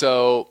 And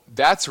so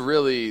that's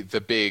really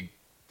the big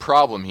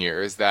problem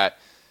here, is that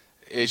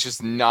it's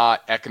just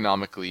not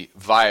economically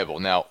viable.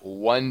 Now,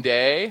 one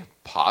day,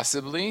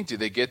 possibly, do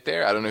they get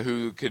there? I don't know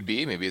who it could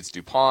be. Maybe it's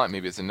DuPont.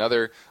 Maybe it's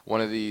another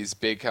one of these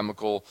big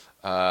chemical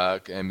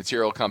and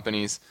material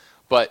companies.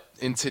 But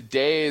with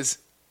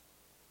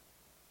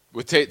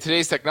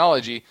today's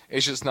technology,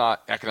 it's just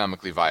not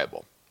economically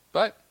viable.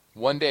 But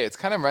one day, it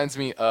kind of reminds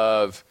me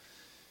of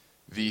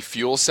the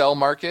fuel cell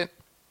market,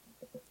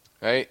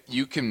 right?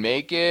 You can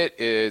make it.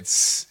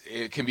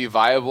 It can be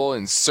viable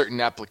in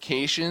certain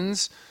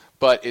applications,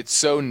 but it's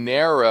so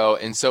narrow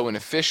and so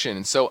inefficient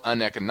and so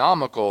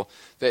uneconomical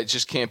that it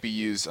just can't be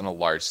used on a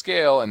large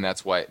scale, and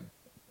that's why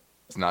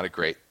it's not a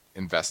great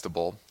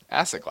investable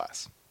asset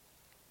class.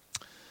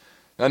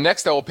 Now,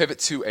 next I will pivot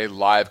to a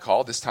live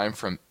call, this time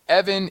from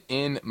Evan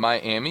in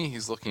Miami.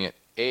 He's looking at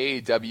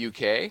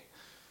AWK,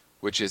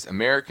 which is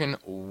American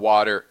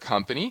Water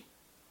Company.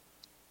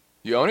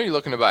 You own it or you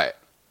looking to buy it?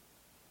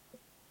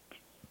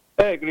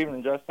 Hey, good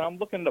evening, Justin. I'm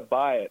looking to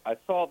buy it. I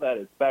saw that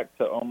it's back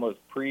to almost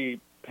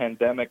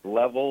pre-pandemic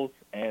levels,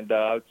 and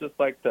I would just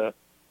like to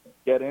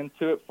get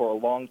into it for a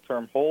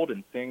long-term hold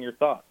and seeing your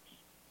thoughts.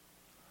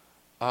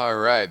 All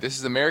right. This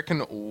is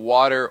American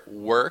Water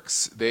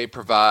Works. They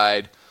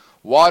provide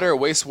water,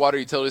 wastewater,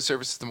 utility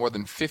services to more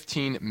than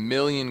 15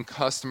 million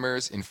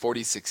customers in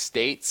 46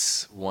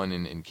 states, one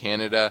in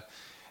Canada.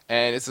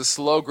 And it's a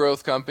slow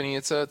growth company.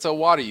 It's a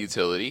water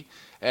utility.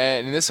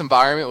 And in this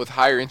environment with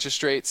higher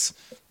interest rates,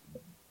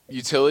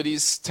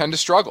 utilities tend to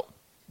struggle,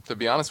 to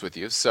be honest with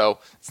you. So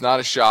it's not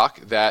a shock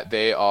that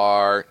they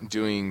are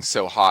doing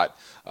so hot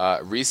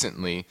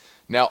recently.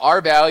 Now,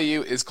 our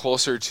value is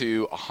closer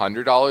to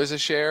 $100 a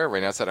share.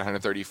 Right now it's at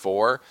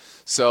 $134.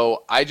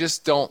 So I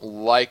just don't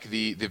like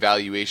the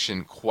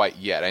valuation quite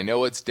yet. I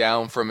know it's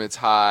down from its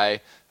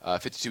high,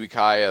 52-week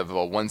high of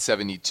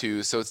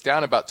 172. So it's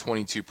down about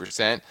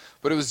 22%,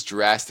 but it was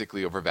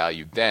drastically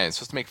overvalued then. It's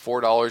supposed to make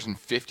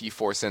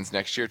 $4.54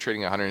 next year,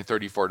 trading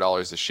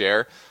 $134 a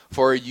share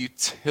for a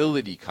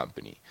utility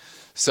company.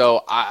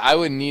 So I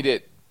would need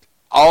it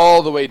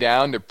all the way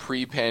down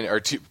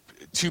to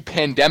to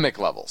pandemic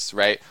levels,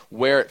 right?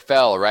 Where it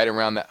fell right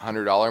around that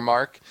 $100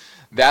 mark.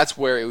 That's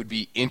where it would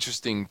be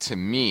interesting to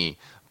me.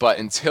 But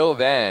until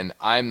then,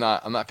 I'm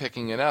not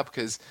picking it up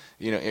because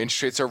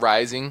interest rates are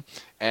rising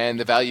and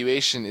the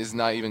valuation is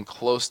not even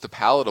close to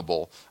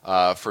palatable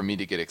for me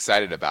to get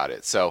excited about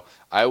it. So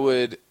I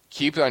would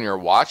keep it on your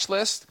watch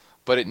list,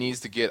 but it needs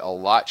to get a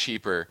lot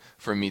cheaper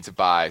for me to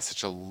buy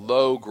such a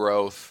low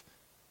growth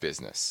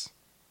business.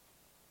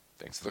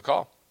 Thanks for the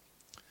call.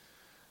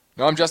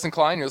 No, I'm Justin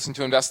Klein. You're listening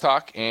to Invest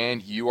Talk,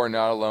 and you are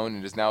not alone.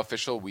 It is now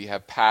official. We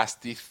have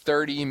passed the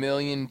 30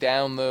 million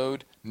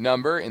download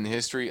number in the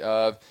history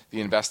of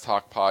the Invest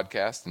Talk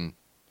podcast. And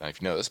I don't know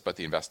if you know this, but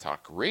the Invest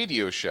Talk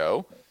radio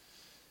show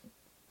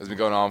has been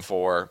going on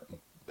for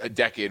a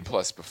decade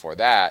plus before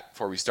that,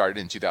 before we started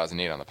in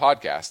 2008 on the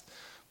podcast.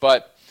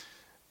 But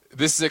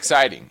this is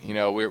exciting.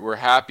 We're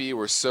happy.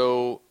 We're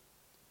so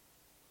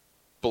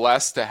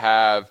blessed to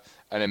have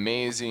an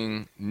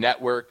amazing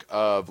network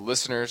of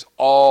listeners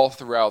all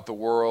throughout the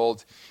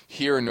world,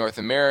 here in North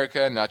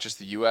America, not just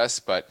the U.S.,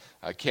 but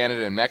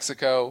Canada and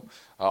Mexico,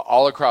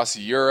 all across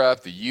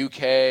Europe, the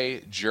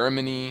UK,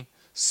 Germany,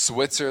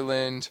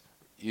 Switzerland,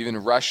 even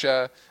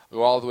Russia. We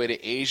go all the way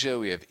to Asia.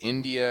 We have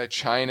India,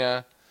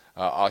 China,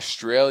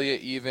 Australia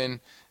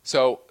even.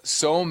 So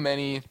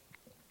many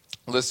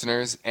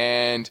listeners.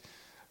 And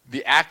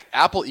the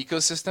Apple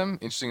ecosystem,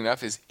 interesting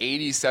enough, is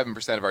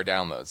 87% of our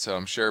downloads. So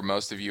I'm sure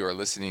most of you are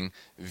listening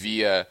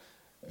via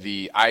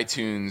the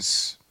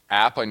iTunes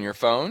app on your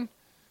phone.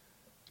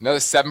 Another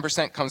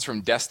 7% comes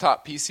from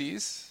desktop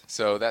PCs.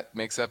 So that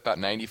makes up about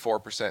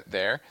 94%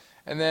 there.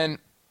 And then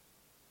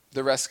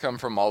the rest come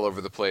from all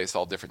over the place,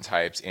 all different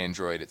types,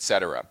 Android,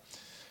 etc.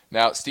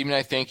 Now, Steve and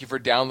I thank you for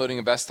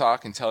downloading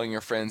InvestTalk and telling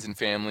your friends and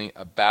family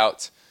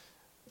about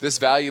this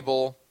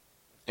valuable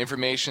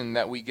information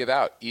that we give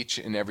out each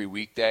and every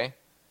weekday.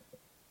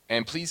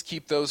 And please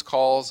keep those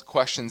calls,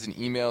 questions, and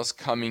emails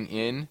coming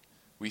in.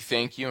 We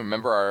thank you.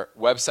 Remember, our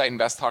website,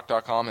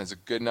 investtalk.com, has a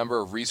good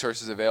number of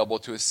resources available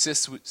to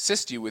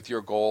assist you with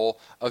your goal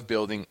of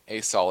building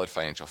a solid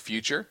financial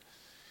future.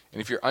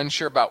 And if you're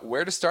unsure about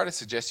where to start, I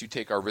suggest you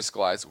take our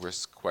Riskalyze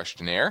risk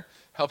questionnaire.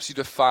 Helps you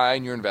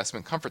define your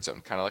investment comfort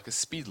zone, kind of like a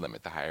speed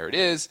limit. The higher it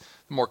is,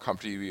 the more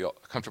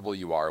comfortable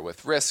you are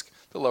with risk.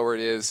 The lower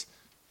it is,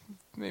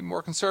 the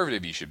more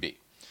conservative you should be.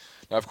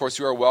 Now, of course,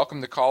 you are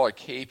welcome to call our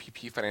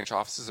KPP financial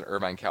offices in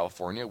Irvine,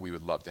 California. We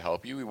would love to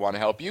help you. We want to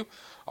help you.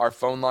 Our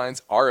phone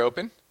lines are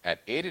open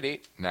at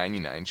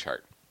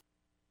 888-99-CHART.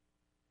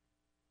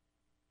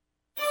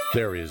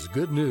 There is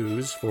good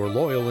news for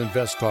loyal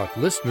InvestTalk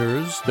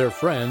listeners, their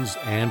friends,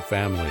 and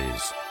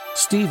families.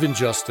 Steve and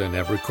Justin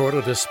have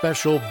recorded a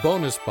special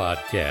bonus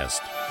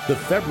podcast, the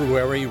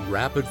February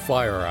Rapid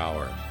Fire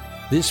Hour.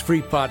 This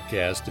free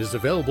podcast is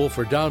available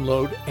for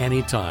download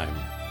anytime.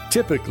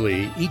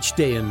 Typically, each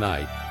day and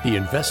night, the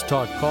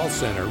InvestTalk call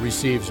center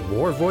receives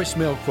more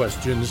voicemail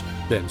questions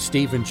than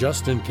Steve and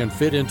Justin can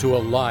fit into a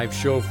live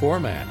show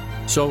format.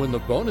 So in the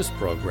bonus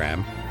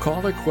program,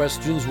 caller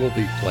questions will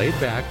be played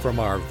back from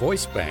our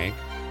voice bank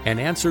and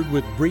answered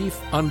with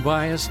brief,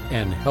 unbiased,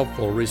 and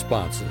helpful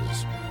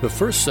responses. The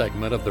first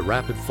segment of the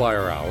Rapid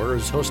Fire Hour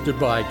is hosted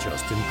by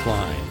Justin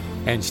Klein,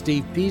 and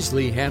Steve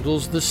Peasley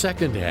handles the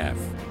second half.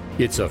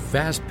 It's a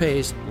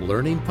fast-paced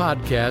learning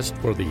podcast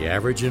for the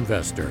average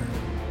investor.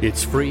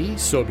 It's free,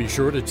 so be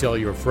sure to tell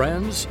your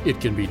friends. It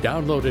can be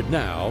downloaded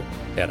now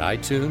at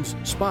iTunes,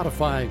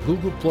 Spotify,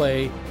 Google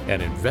Play,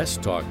 and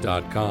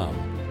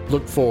investtalk.com.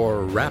 Look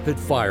for Rapid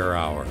Fire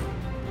Hour.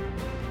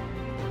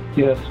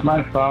 Yes,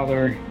 my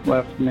father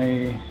left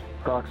me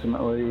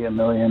approximately $1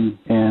 million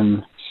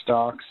in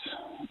stocks,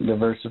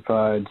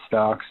 diversified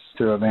stocks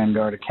through a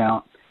Vanguard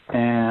account.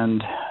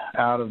 And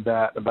out of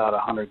that, about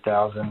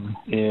 $100,000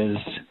 is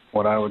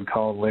what I would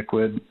call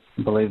liquid.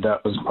 I believe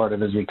that was part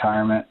of his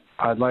retirement.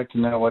 I'd like to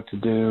know what to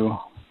do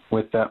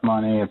with that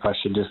money, if I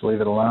should just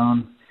leave it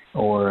alone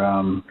or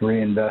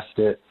reinvest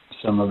it,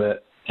 some of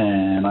it.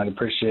 And I'd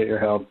appreciate your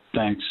help.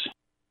 Thanks.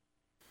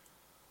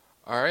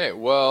 All right.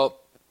 Well,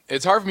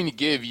 it's hard for me to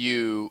give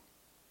you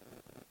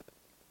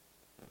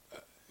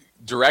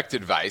direct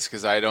advice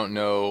because I don't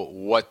know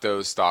what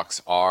those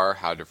stocks are,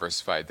 how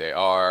diversified they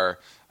are.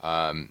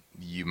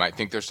 You might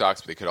think they're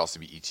stocks, but they could also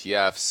be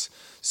ETFs.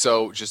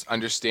 So just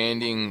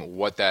understanding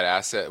what that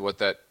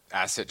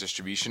asset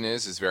distribution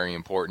is very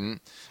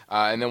important.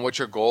 And then what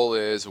your goal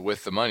is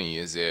with the money.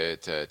 Is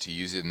it to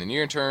use it in the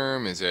near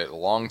term? Is it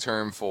long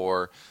term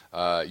for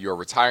your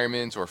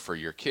retirement or for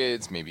your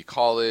kids, maybe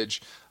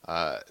college?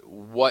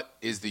 What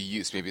is the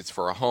use? Maybe it's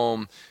for a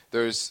home.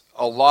 There's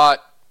a lot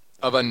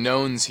of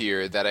unknowns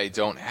here that I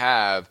don't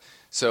have,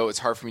 so it's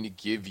hard for me to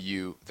give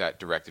you that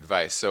direct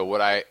advice. So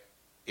what I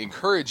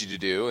encourage you to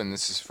do, and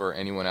this is for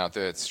anyone out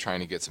there that's trying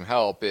to get some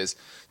help, is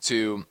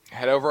to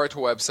head over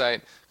to our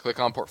website, click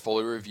on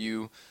Portfolio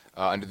Review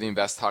under the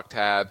InvestTalk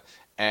tab,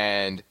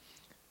 and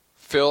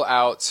fill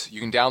out, you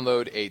can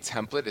download a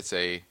template. It's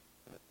a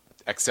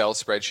Excel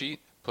spreadsheet.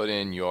 Put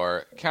in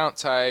your account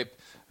type,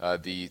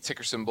 the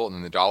ticker symbol, and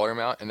then the dollar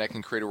amount, and that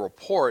can create a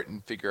report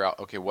and figure out,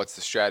 okay, what's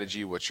the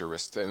strategy, what's your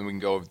risk, and we can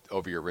go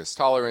over your risk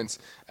tolerance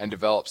and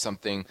develop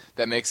something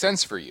that makes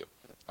sense for you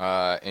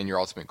and your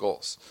ultimate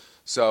goals.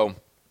 So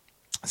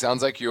it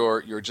sounds like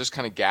you're just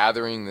kind of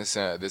gathering this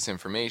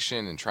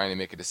information and trying to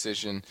make a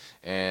decision,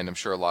 and I'm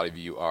sure a lot of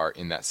you are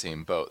in that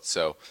same boat.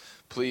 So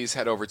please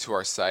head over to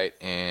our site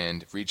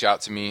and reach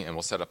out to me, and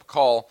we'll set up a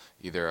call,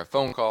 either a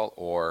phone call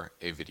or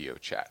a video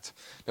chat.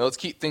 Now let's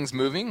keep things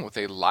moving with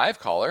a live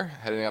caller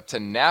heading up to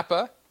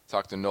Napa.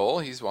 Talk to Noel.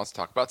 He wants to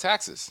talk about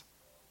taxes.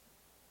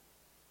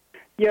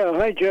 Yeah,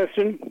 hi,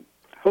 Justin.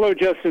 Hello,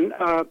 Justin.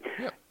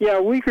 Yeah,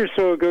 a week or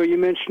so ago, you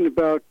mentioned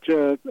about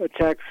a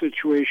tax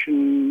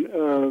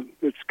situation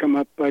that's come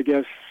up, I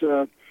guess.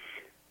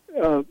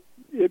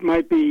 It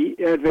might be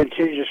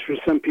advantageous for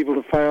some people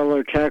to file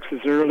their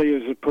taxes early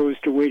as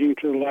opposed to waiting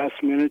to the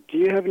last minute. Do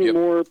you have any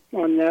more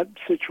on that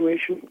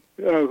situation?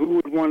 Who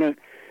would want to,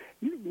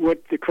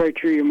 what the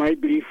criteria might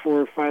be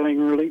for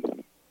filing early?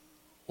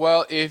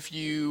 Well, if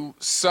you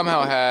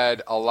somehow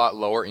had a lot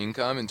lower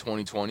income in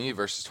 2020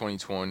 versus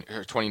 2020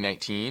 or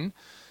 2019,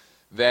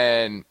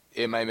 then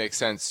it might make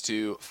sense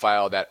to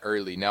file that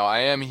early. Now,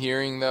 I am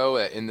hearing, though,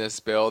 that in this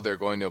bill, they're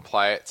going to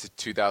apply it to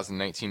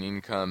 2019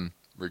 income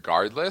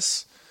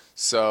regardless.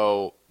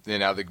 So,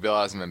 now the bill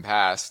hasn't been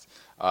passed,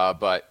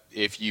 but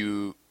if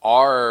you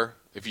are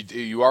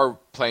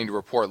planning to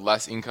report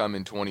less income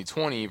in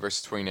 2020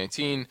 versus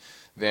 2019,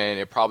 then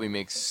it probably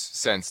makes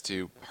sense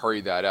to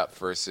hurry that up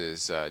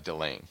versus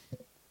delaying.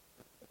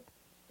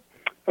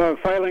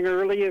 Filing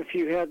early if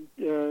you had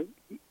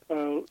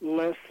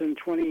less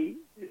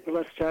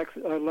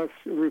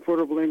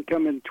reportable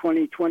income in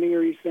 2020,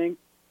 are you saying?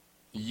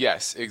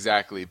 Yes,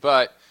 exactly.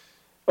 But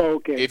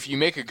if you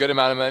make a good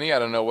amount of money, I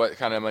don't know what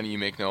kind of money you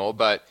make, Noel,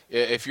 but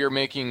if you're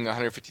making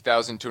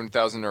 $150,000,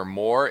 $200,000 or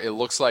more, it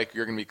looks like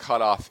you're going to be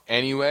cut off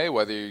anyway,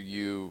 whether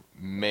you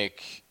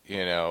make,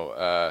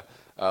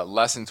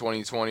 less in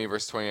 2020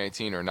 versus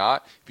 2019 or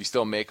not. If you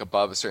still make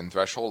above a certain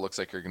threshold, it looks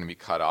like you're going to be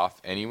cut off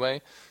anyway.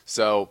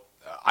 So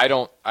I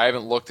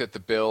haven't looked at the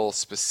bill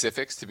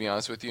specifics, to be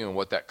honest with you, and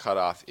what that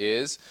cutoff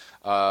is.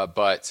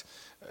 But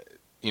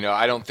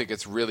I don't think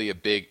it's really a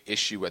big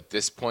issue at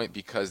this point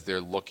because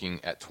they're looking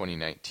at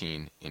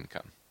 2019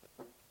 income.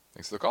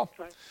 Thanks for the call.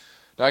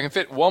 Now I can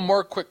fit one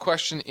more quick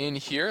question in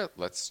here.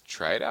 Let's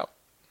try it out.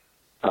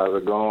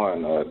 How's it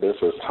going? This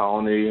is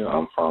Tony.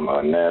 I'm from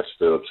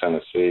Nashville,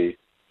 Tennessee.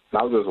 And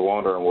I was just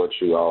wondering what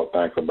you all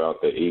think about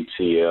the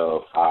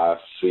ETF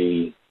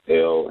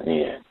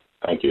ICLN.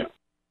 Thank you.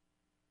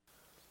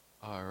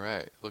 All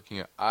right. Looking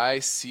at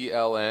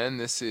ICLN,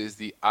 this is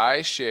the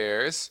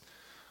iShares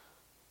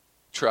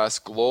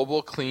Trust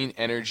Global Clean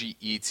Energy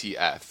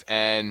ETF.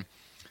 And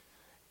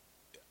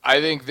I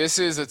think this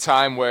is a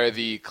time where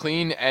the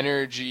clean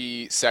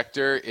energy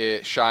sector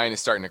shine is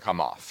starting to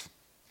come off.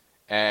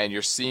 And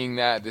you're seeing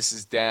that. This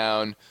is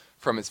down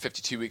from its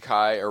 52-week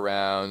high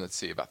around,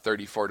 about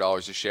 $34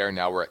 a share.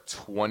 Now we're at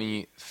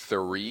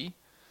 23.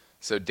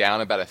 So down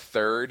about a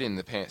third in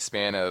the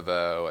span of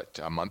a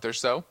month or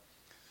so.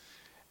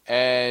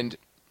 And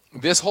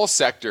this whole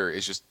sector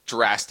is just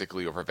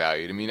drastically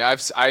overvalued. I mean,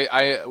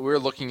 we're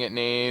looking at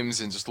names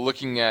and just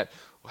looking at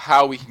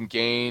how we can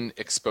gain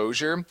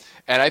exposure.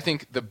 And I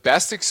think the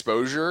best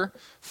exposure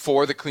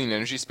for the clean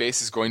energy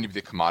space is going to be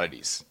the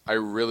commodities. I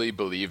really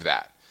believe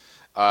that.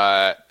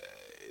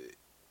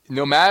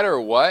 No matter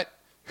what,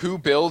 who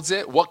builds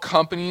it, what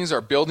companies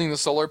are building the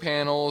solar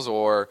panels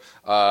or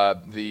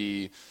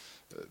the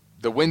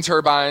wind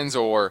turbines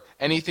or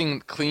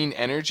anything clean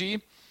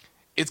energy,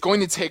 it's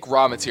going to take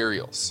raw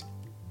materials.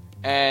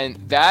 And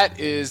that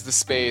is the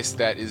space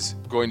that is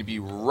going to be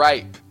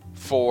ripe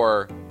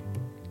for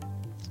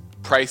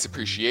price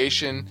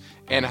appreciation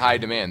and high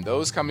demand.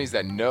 Those companies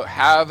that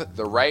have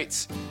the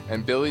rights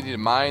and ability to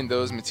mine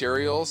those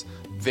materials,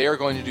 they're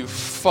going to do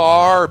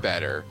far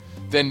better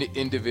than the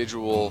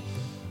individual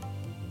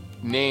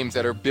names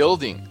that are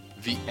building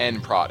the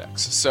end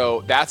products.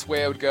 So that's the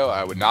way I would go.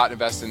 I would not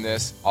invest in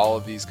this. All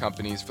of these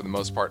companies, for the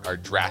most part, are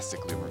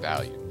drastically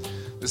overvalued.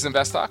 This is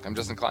Invest Talk. I'm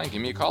Justin Klein.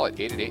 Give me a call at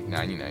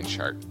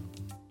 888-99-CHART.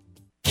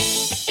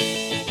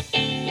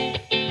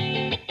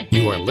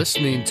 You are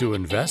listening to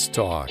Invest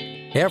Talk.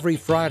 Every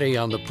Friday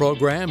on the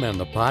program and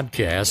the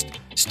podcast,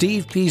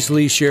 Steve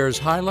Peasley shares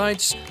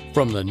highlights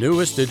from the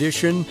newest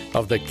edition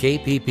of the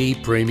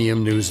KPP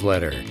Premium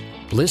Newsletter.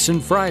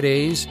 Listen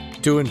Fridays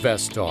to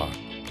Invest Talk.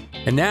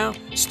 And now,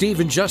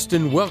 Steve and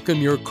Justin welcome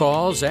your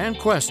calls and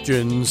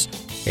questions.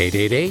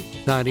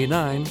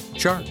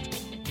 888-99-CHART.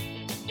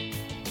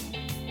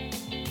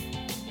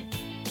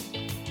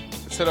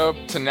 Let's head up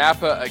to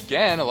Napa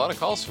again. A lot of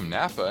calls from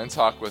Napa and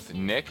talk with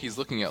Nick. He's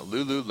looking at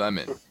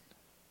Lululemon.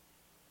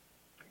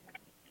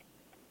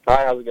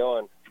 Hi, how's it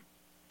going?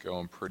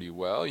 Going pretty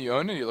well. You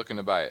own it or you looking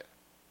to buy it?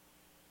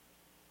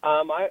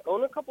 I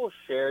own a couple of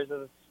shares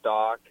of the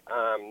stock.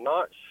 I'm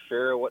not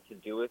sure what to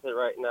do with it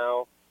right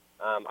now.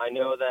 I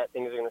know that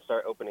things are going to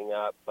start opening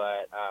up,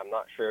 but I'm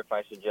not sure if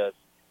I should just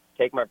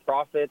take my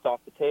profits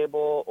off the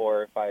table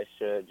or if I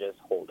should just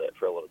hold it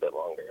for a little bit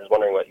longer. I was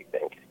wondering what you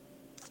think.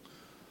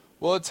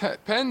 Well, it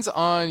depends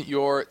on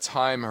your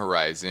time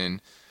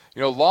horizon.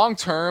 Long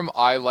term,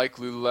 I like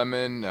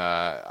Lululemon.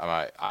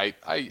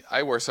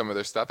 I wear some of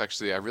their stuff.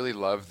 Actually, I really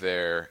love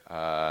their,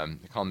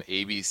 they call them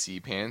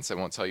ABC pants. I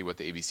won't tell you what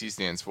the ABC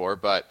stands for,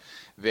 but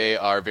they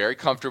are very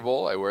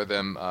comfortable. I wear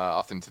them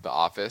often to the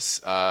office.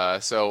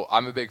 So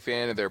I'm a big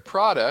fan of their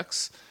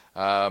products.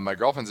 My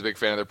girlfriend's a big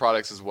fan of their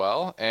products as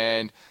well.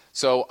 And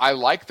so I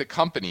like the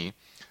company.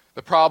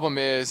 The problem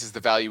is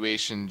the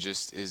valuation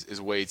just is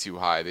way too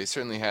high. They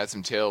certainly had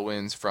some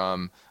tailwinds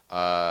from,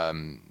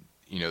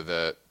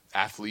 the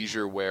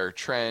athleisure wear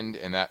trend,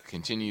 and that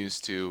continues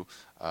to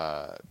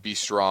be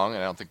strong,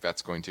 and I don't think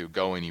that's going to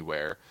go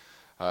anywhere.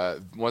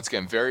 Once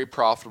again, very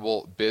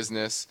profitable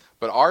business,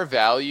 but our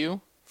value,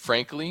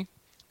 frankly,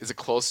 is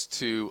close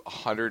to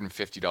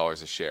 $150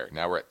 a share.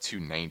 Now we're at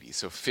 $290,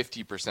 so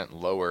 50%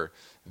 lower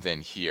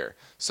than here.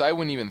 So I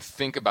wouldn't even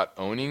think about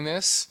owning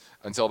this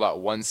until about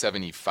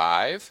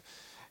 $175.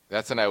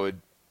 That's when I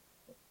would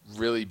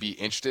really be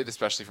interested,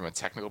 especially from a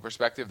technical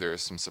perspective. There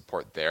is some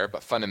support there,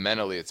 but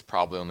fundamentally it's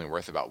probably only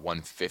worth about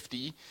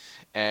 150.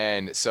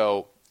 And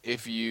so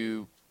if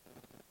you're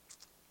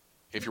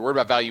worried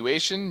about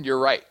valuation, you're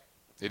right.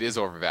 It is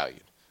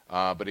overvalued.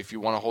 But if you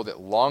want to hold it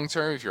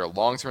long-term, if you're a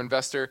long-term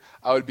investor,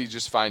 I would be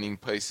just finding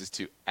places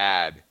to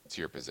add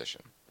to your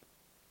position.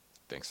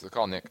 Thanks for the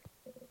call, Nick.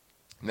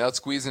 Now let's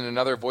squeeze in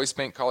another voice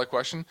bank caller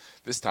question,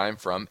 this time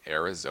from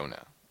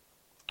Arizona.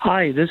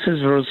 Hi, this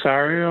is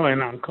Rosario,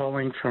 and I'm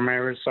calling from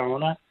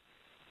Arizona.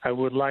 I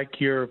would like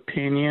your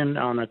opinion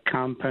on a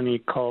company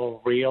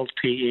called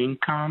Realty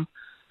Income.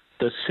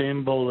 The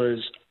symbol is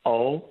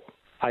O.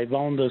 I've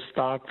owned the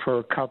stock for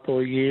a couple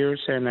of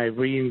years, and I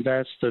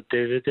reinvest the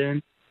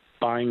dividend,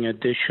 buying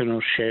additional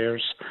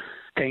shares.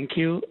 Thank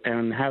you,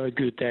 and have a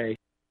good day.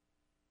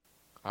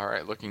 All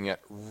right, looking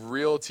at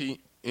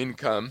Realty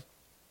Income.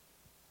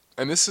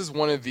 And this is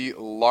one of the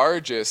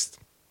largest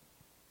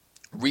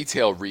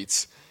retail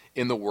REITs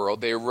in the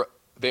world.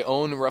 They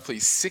own roughly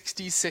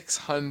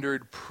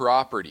 6,600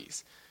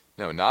 properties.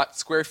 No, not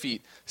square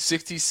feet,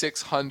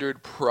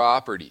 6,600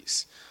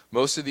 properties.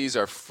 Most of these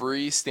are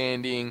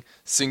freestanding,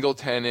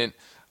 single-tenant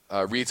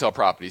retail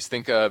properties.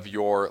 Think of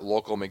your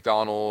local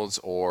McDonald's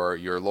or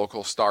your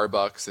local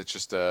Starbucks. It's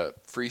just a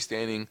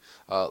freestanding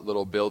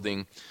little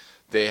building.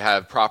 They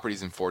have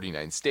properties in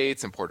 49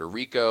 states and Puerto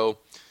Rico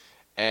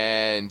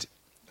and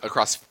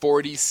across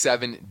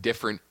 47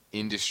 different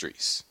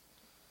industries.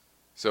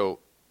 So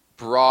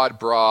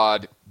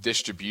broad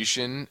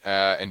distribution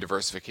and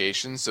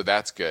diversification, so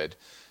that's good.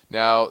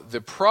 Now,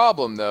 the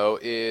problem, though,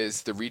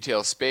 is the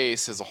retail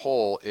space as a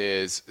whole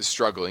is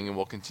struggling and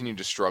will continue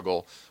to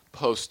struggle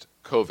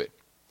post-COVID.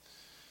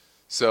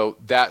 So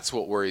that's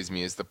what worries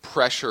me, is the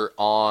pressure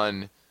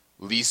on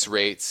lease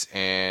rates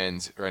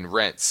and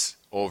rents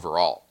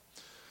overall.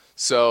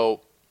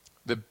 So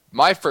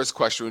my first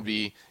question would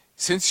be,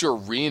 since you're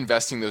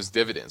reinvesting those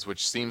dividends,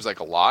 which seems like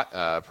a lot,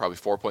 probably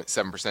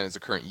 4.7% is the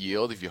current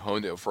yield. If you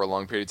honed it for a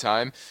long period of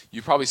time,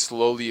 you probably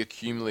slowly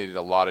accumulated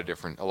a lot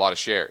of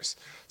shares.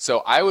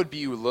 So I would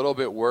be a little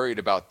bit worried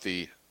about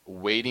the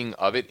weighting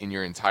of it in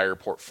your entire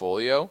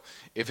portfolio.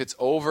 If it's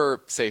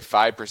over, say,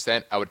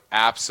 5%, I would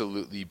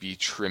absolutely be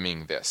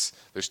trimming this.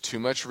 There's too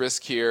much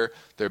risk here.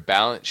 Their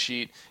balance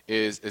sheet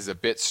is a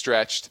bit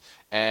stretched,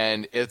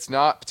 and it's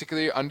not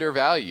particularly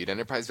undervalued.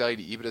 Enterprise value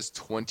to EBITDA is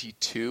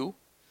 22.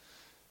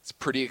 It's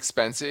pretty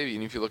expensive.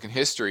 Even if you look in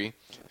history,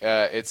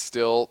 it's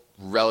still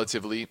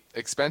relatively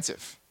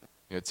expensive.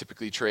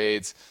 Typically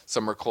trades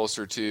somewhere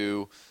closer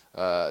to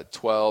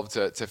 12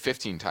 to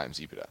 15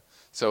 times EBITDA.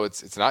 So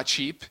it's not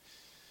cheap,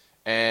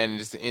 and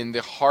it's in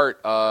the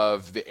heart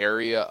of the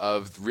area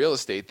of real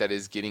estate that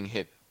is getting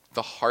hit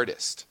the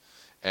hardest.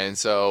 And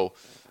so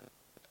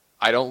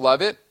I don't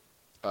love it.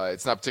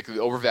 It's not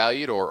particularly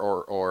overvalued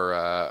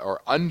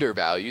or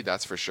undervalued,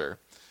 that's for sure.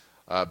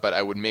 But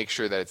I would make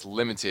sure that it's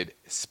limited,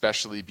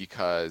 especially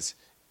because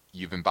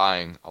you've been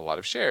buying a lot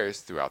of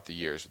shares throughout the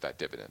years with that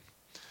dividend.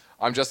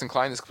 I'm Justin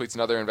Klein. This completes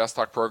another Invest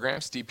Talk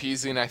program. Steve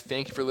Peasley and I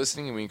thank you for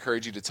listening, and we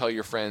encourage you to tell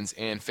your friends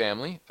and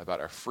family about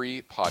our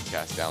free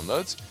podcast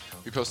downloads.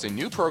 We post a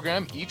new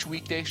program each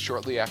weekday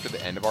shortly after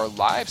the end of our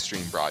live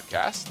stream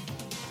broadcast,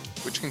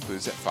 which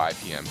concludes at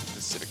 5 p.m.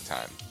 Pacific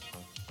time.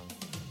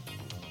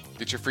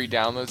 Get your free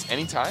downloads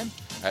anytime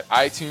at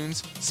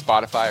iTunes,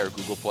 Spotify, or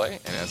Google Play.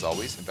 And as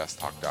always,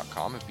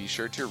 investtalk.com, and be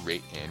sure to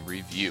rate and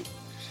review.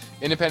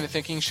 Independent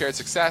thinking, shared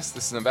success.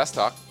 This is Invest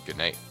Talk. Good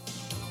night.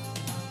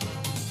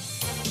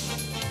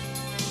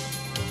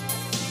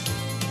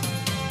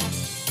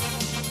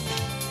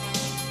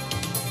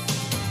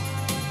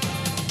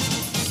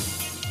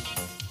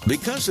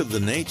 Because of the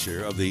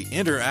nature of the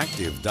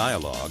interactive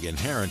dialogue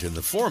inherent in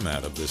the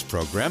format of this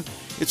program,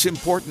 it's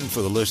important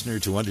for the listener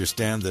to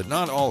understand that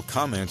not all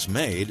comments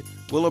made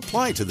will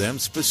apply to them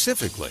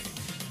specifically.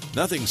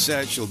 Nothing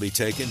said shall be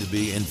taken to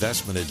be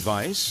investment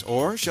advice,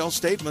 or shall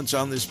statements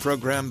on this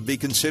program be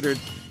considered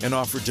an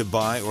offer to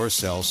buy or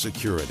sell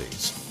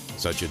securities.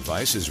 Such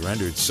advice is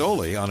rendered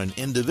solely on an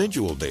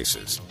individual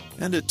basis,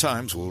 and at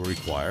times will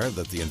require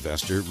that the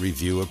investor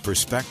review a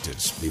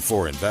prospectus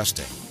before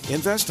investing.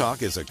 Invest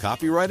Talk is a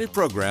copyrighted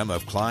program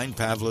of Klein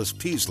Pavlis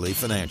Peasley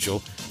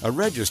Financial, a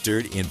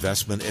registered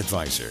investment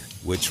advisor,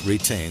 which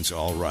retains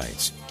all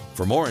rights.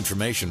 For more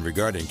information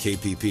regarding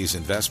KPP's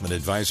investment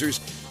advisors,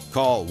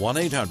 call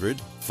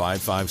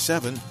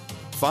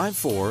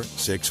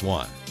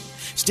 1-800-557-5461.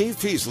 Steve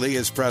Peasley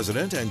is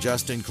President and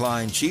Justin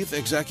Klein, Chief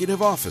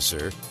Executive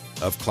Officer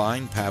of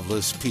Klein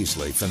Pavlis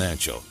Peasley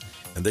Financial.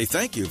 And they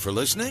thank you for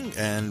listening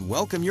and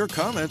welcome your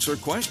comments or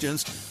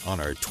questions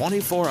on our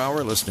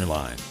 24-hour listener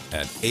line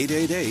at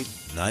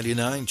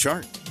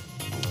 888-99-CHART.